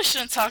 we too. probably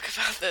shouldn't talk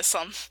about this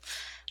on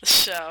the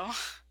show.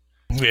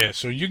 Yeah,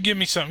 so you give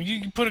me something.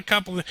 You can put a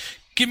couple.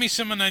 Give me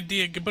an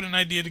idea. Put an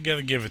idea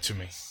together. Give it to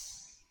me.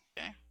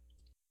 Okay.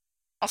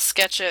 I'll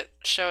sketch it,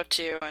 show it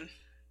to you, and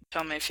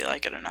tell me if you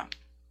like it or not.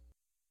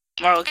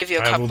 Or I'll give you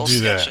a I will couple do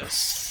that.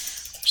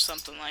 sketches. Or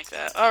something like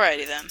that.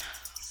 Alrighty then. I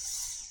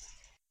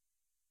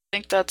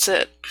think that's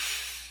it.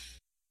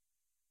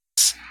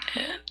 That's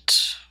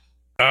it.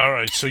 All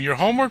right. So your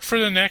homework for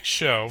the next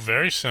show,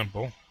 very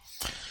simple.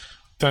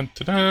 Dun,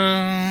 dun,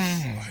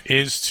 dun,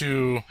 is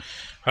to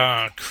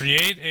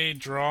create a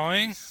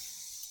drawing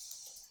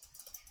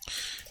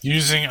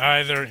using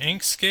either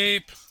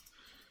Inkscape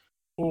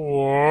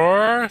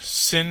or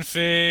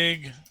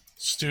Synfig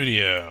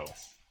Studio.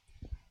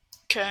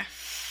 Okay.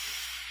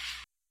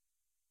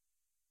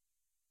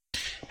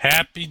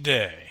 Happy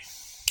day.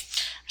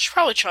 I should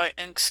probably try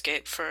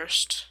Inkscape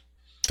first.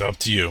 It's up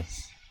to you.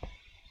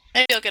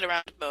 Maybe I'll get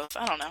around to both.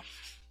 I don't know.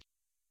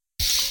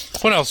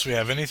 What else we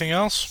have? Anything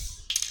else?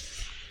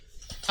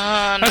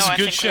 No, That's a I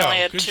good think show. we only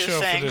had Good two show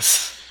things. for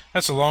this.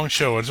 That's a long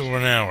show. It's over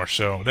an hour,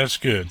 so that's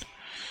good.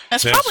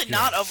 It's That's probably good.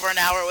 not over an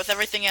hour with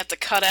everything you have to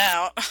cut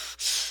out.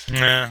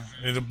 Nah,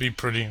 it'll be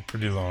pretty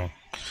long.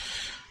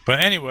 But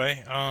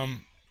anyway,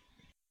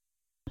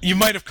 you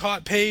might have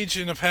caught Paige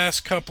in the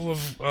past couple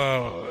of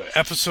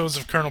episodes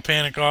of Colonel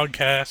Panic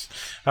Oddcast.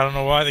 I don't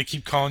know why they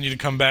keep calling you to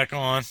come back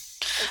on.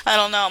 I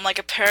don't know. I'm like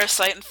a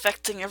parasite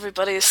infecting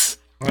everybody's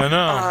I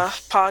know.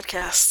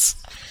 podcasts.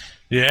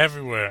 You're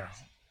everywhere.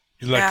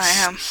 You're like Yeah,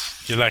 I am.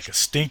 You're like a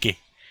stinky.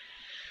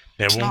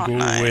 That won't not go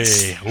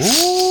nice. away.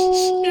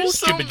 Ooh, You're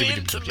so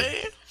mean to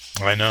me.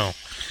 I know.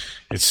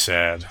 It's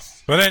sad.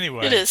 But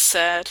anyway. It is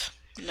sad.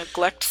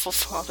 Neglectful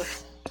father.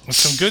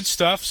 Some good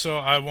stuff, so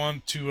I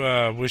want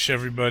to wish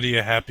everybody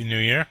a Happy New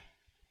Year.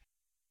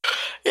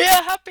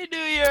 Yeah, Happy New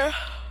Year.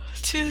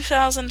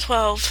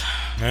 2012.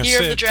 That's Year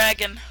it. of the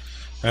Dragon.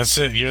 That's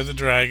it. You're the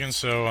dragon,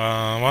 so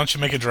why don't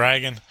you make a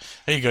dragon?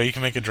 There you go. You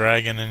can make a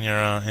dragon in your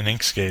in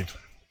Inkscape.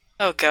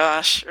 Oh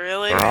gosh,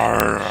 really?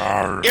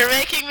 You're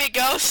making me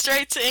go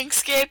straight to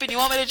Inkscape and you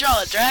want me to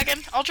draw a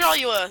dragon? I'll draw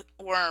you a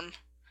worm.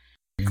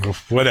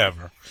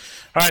 Whatever.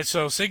 All right,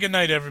 so say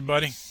goodnight,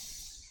 everybody.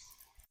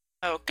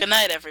 Oh, good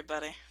night,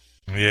 everybody.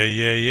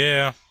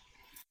 Yeah. Are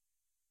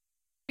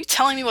you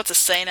telling me what to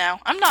say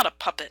now? I'm not a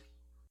puppet.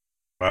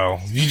 Well,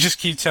 you just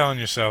keep telling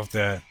yourself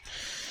that.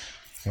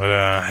 But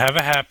have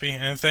a happy,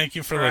 and thank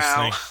you for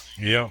listening.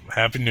 Yep,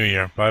 Happy New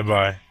Year.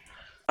 Bye-bye.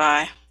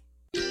 Bye.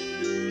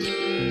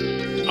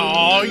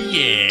 Oh,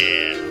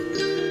 yeah.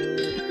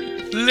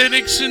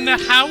 Linux in the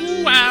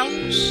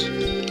house.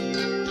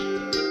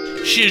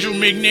 Shizzle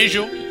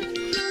McNizzle.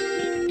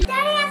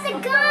 Daddy has a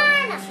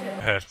gun!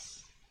 Head.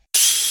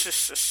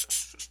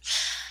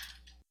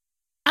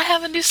 I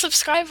have a new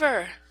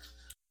subscriber.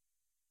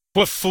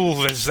 What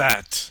fool is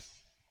that?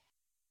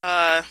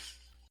 Hold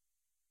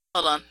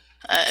on.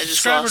 I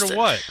just Subscriber lost to it.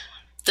 what?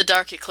 The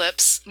Dark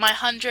Eclipse. My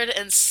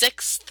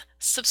 106th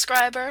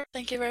subscriber.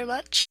 Thank you very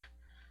much.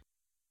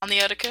 On the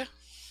Otaku.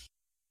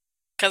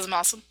 Because I'm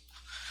awesome.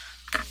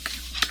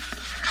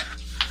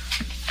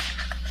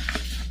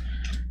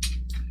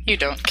 You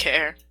don't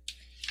care.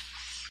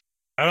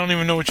 I don't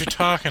even know what you're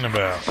talking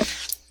about.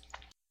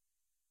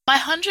 My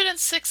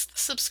 106th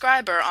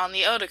subscriber on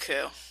the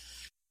Otaku.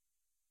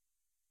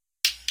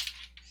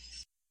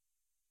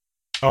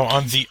 Oh,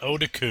 on the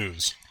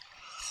Otakus.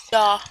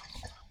 Yeah.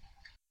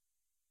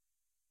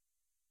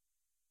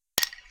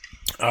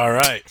 All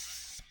right.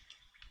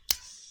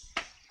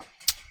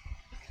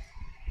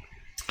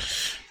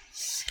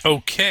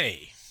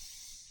 Okay.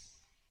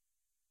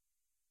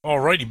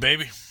 Alrighty,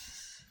 baby.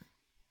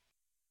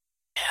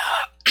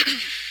 Yeah,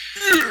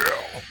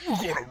 we're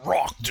gonna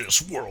rock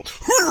this world.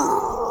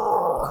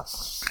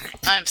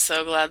 I'm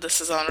so glad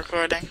this is on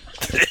recording.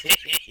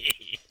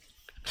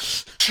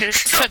 You're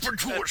Step such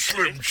into a a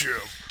Slim Jim.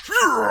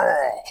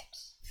 Yeah.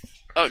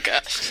 Oh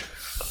gosh.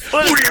 What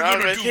What are is you wrong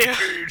gonna with do, you?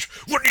 Paige,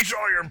 when these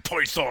iron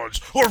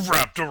pythons are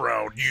wrapped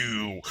around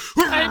you?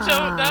 I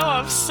don't know,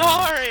 I'm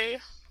sorry.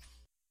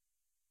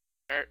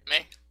 Hurt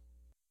me.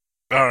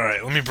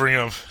 Alright, let me bring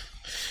up...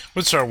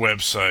 What's our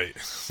website?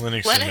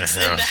 Linux Linux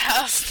in in the the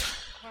house.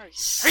 house. Where are you?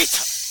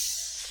 Retard.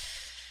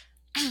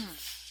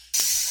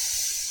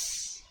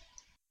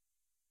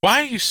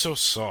 Why are you so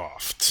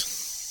soft?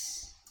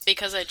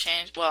 Because I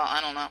changed. Well,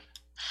 I don't know.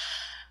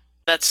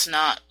 That's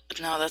not.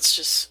 No, that's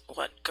just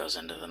what goes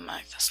into the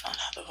mic. That's not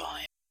how the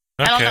volume.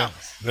 I don't Okay, know.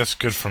 that's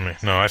good for me.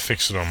 No, I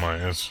fixed it on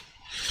mine.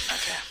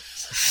 Okay.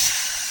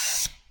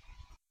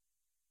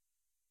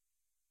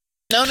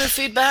 No new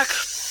feedback,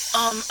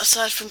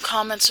 aside from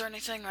comments or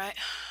anything, right?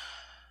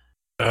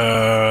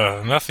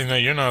 Nothing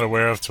that you're not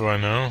aware of, do I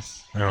know?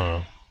 I don't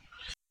know.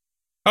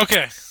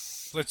 Okay,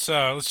 let's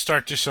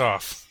start this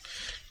off,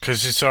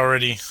 cause it's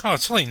already. Oh,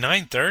 it's only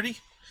 9:30.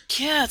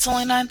 Yeah, it's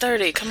only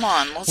 9:30. Come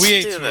on, let's We do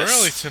ate this. too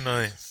early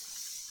tonight.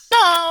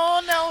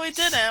 No, we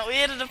didn't. We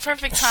ate at a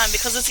perfect time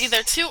because it's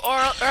either too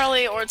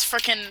early or it's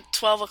freaking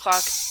 12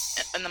 o'clock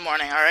in the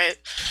morning, alright?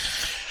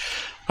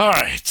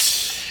 Alright.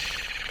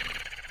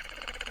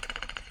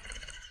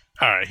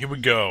 Alright, here we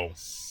go.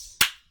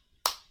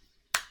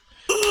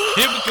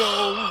 Here we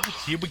go.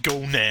 Here we go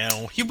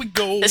now. Here we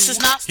go. This is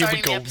not Here we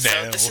starting the go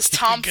episode. now. This is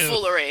Here we go.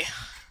 tomfoolery.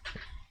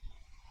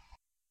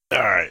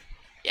 Alright.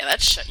 Yeah,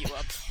 that shut you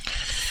up.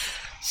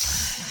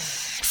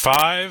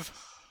 5.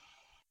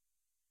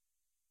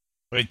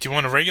 Wait, do you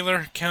want a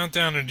regular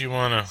countdown or do you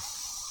want a...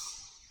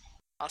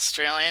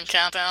 Australian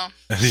countdown?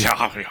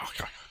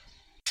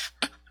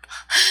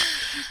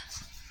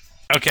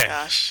 Okay,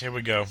 Gosh. here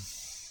we go.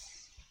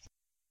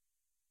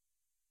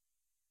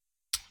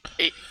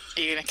 Are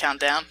you gonna count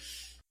down?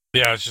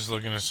 Yeah, I was just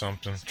looking at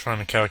something, trying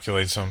to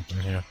calculate something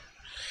here.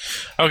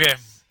 Okay,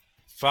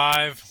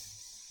 5,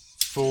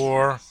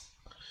 4,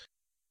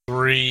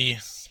 3,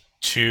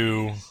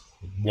 2,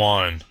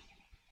 1.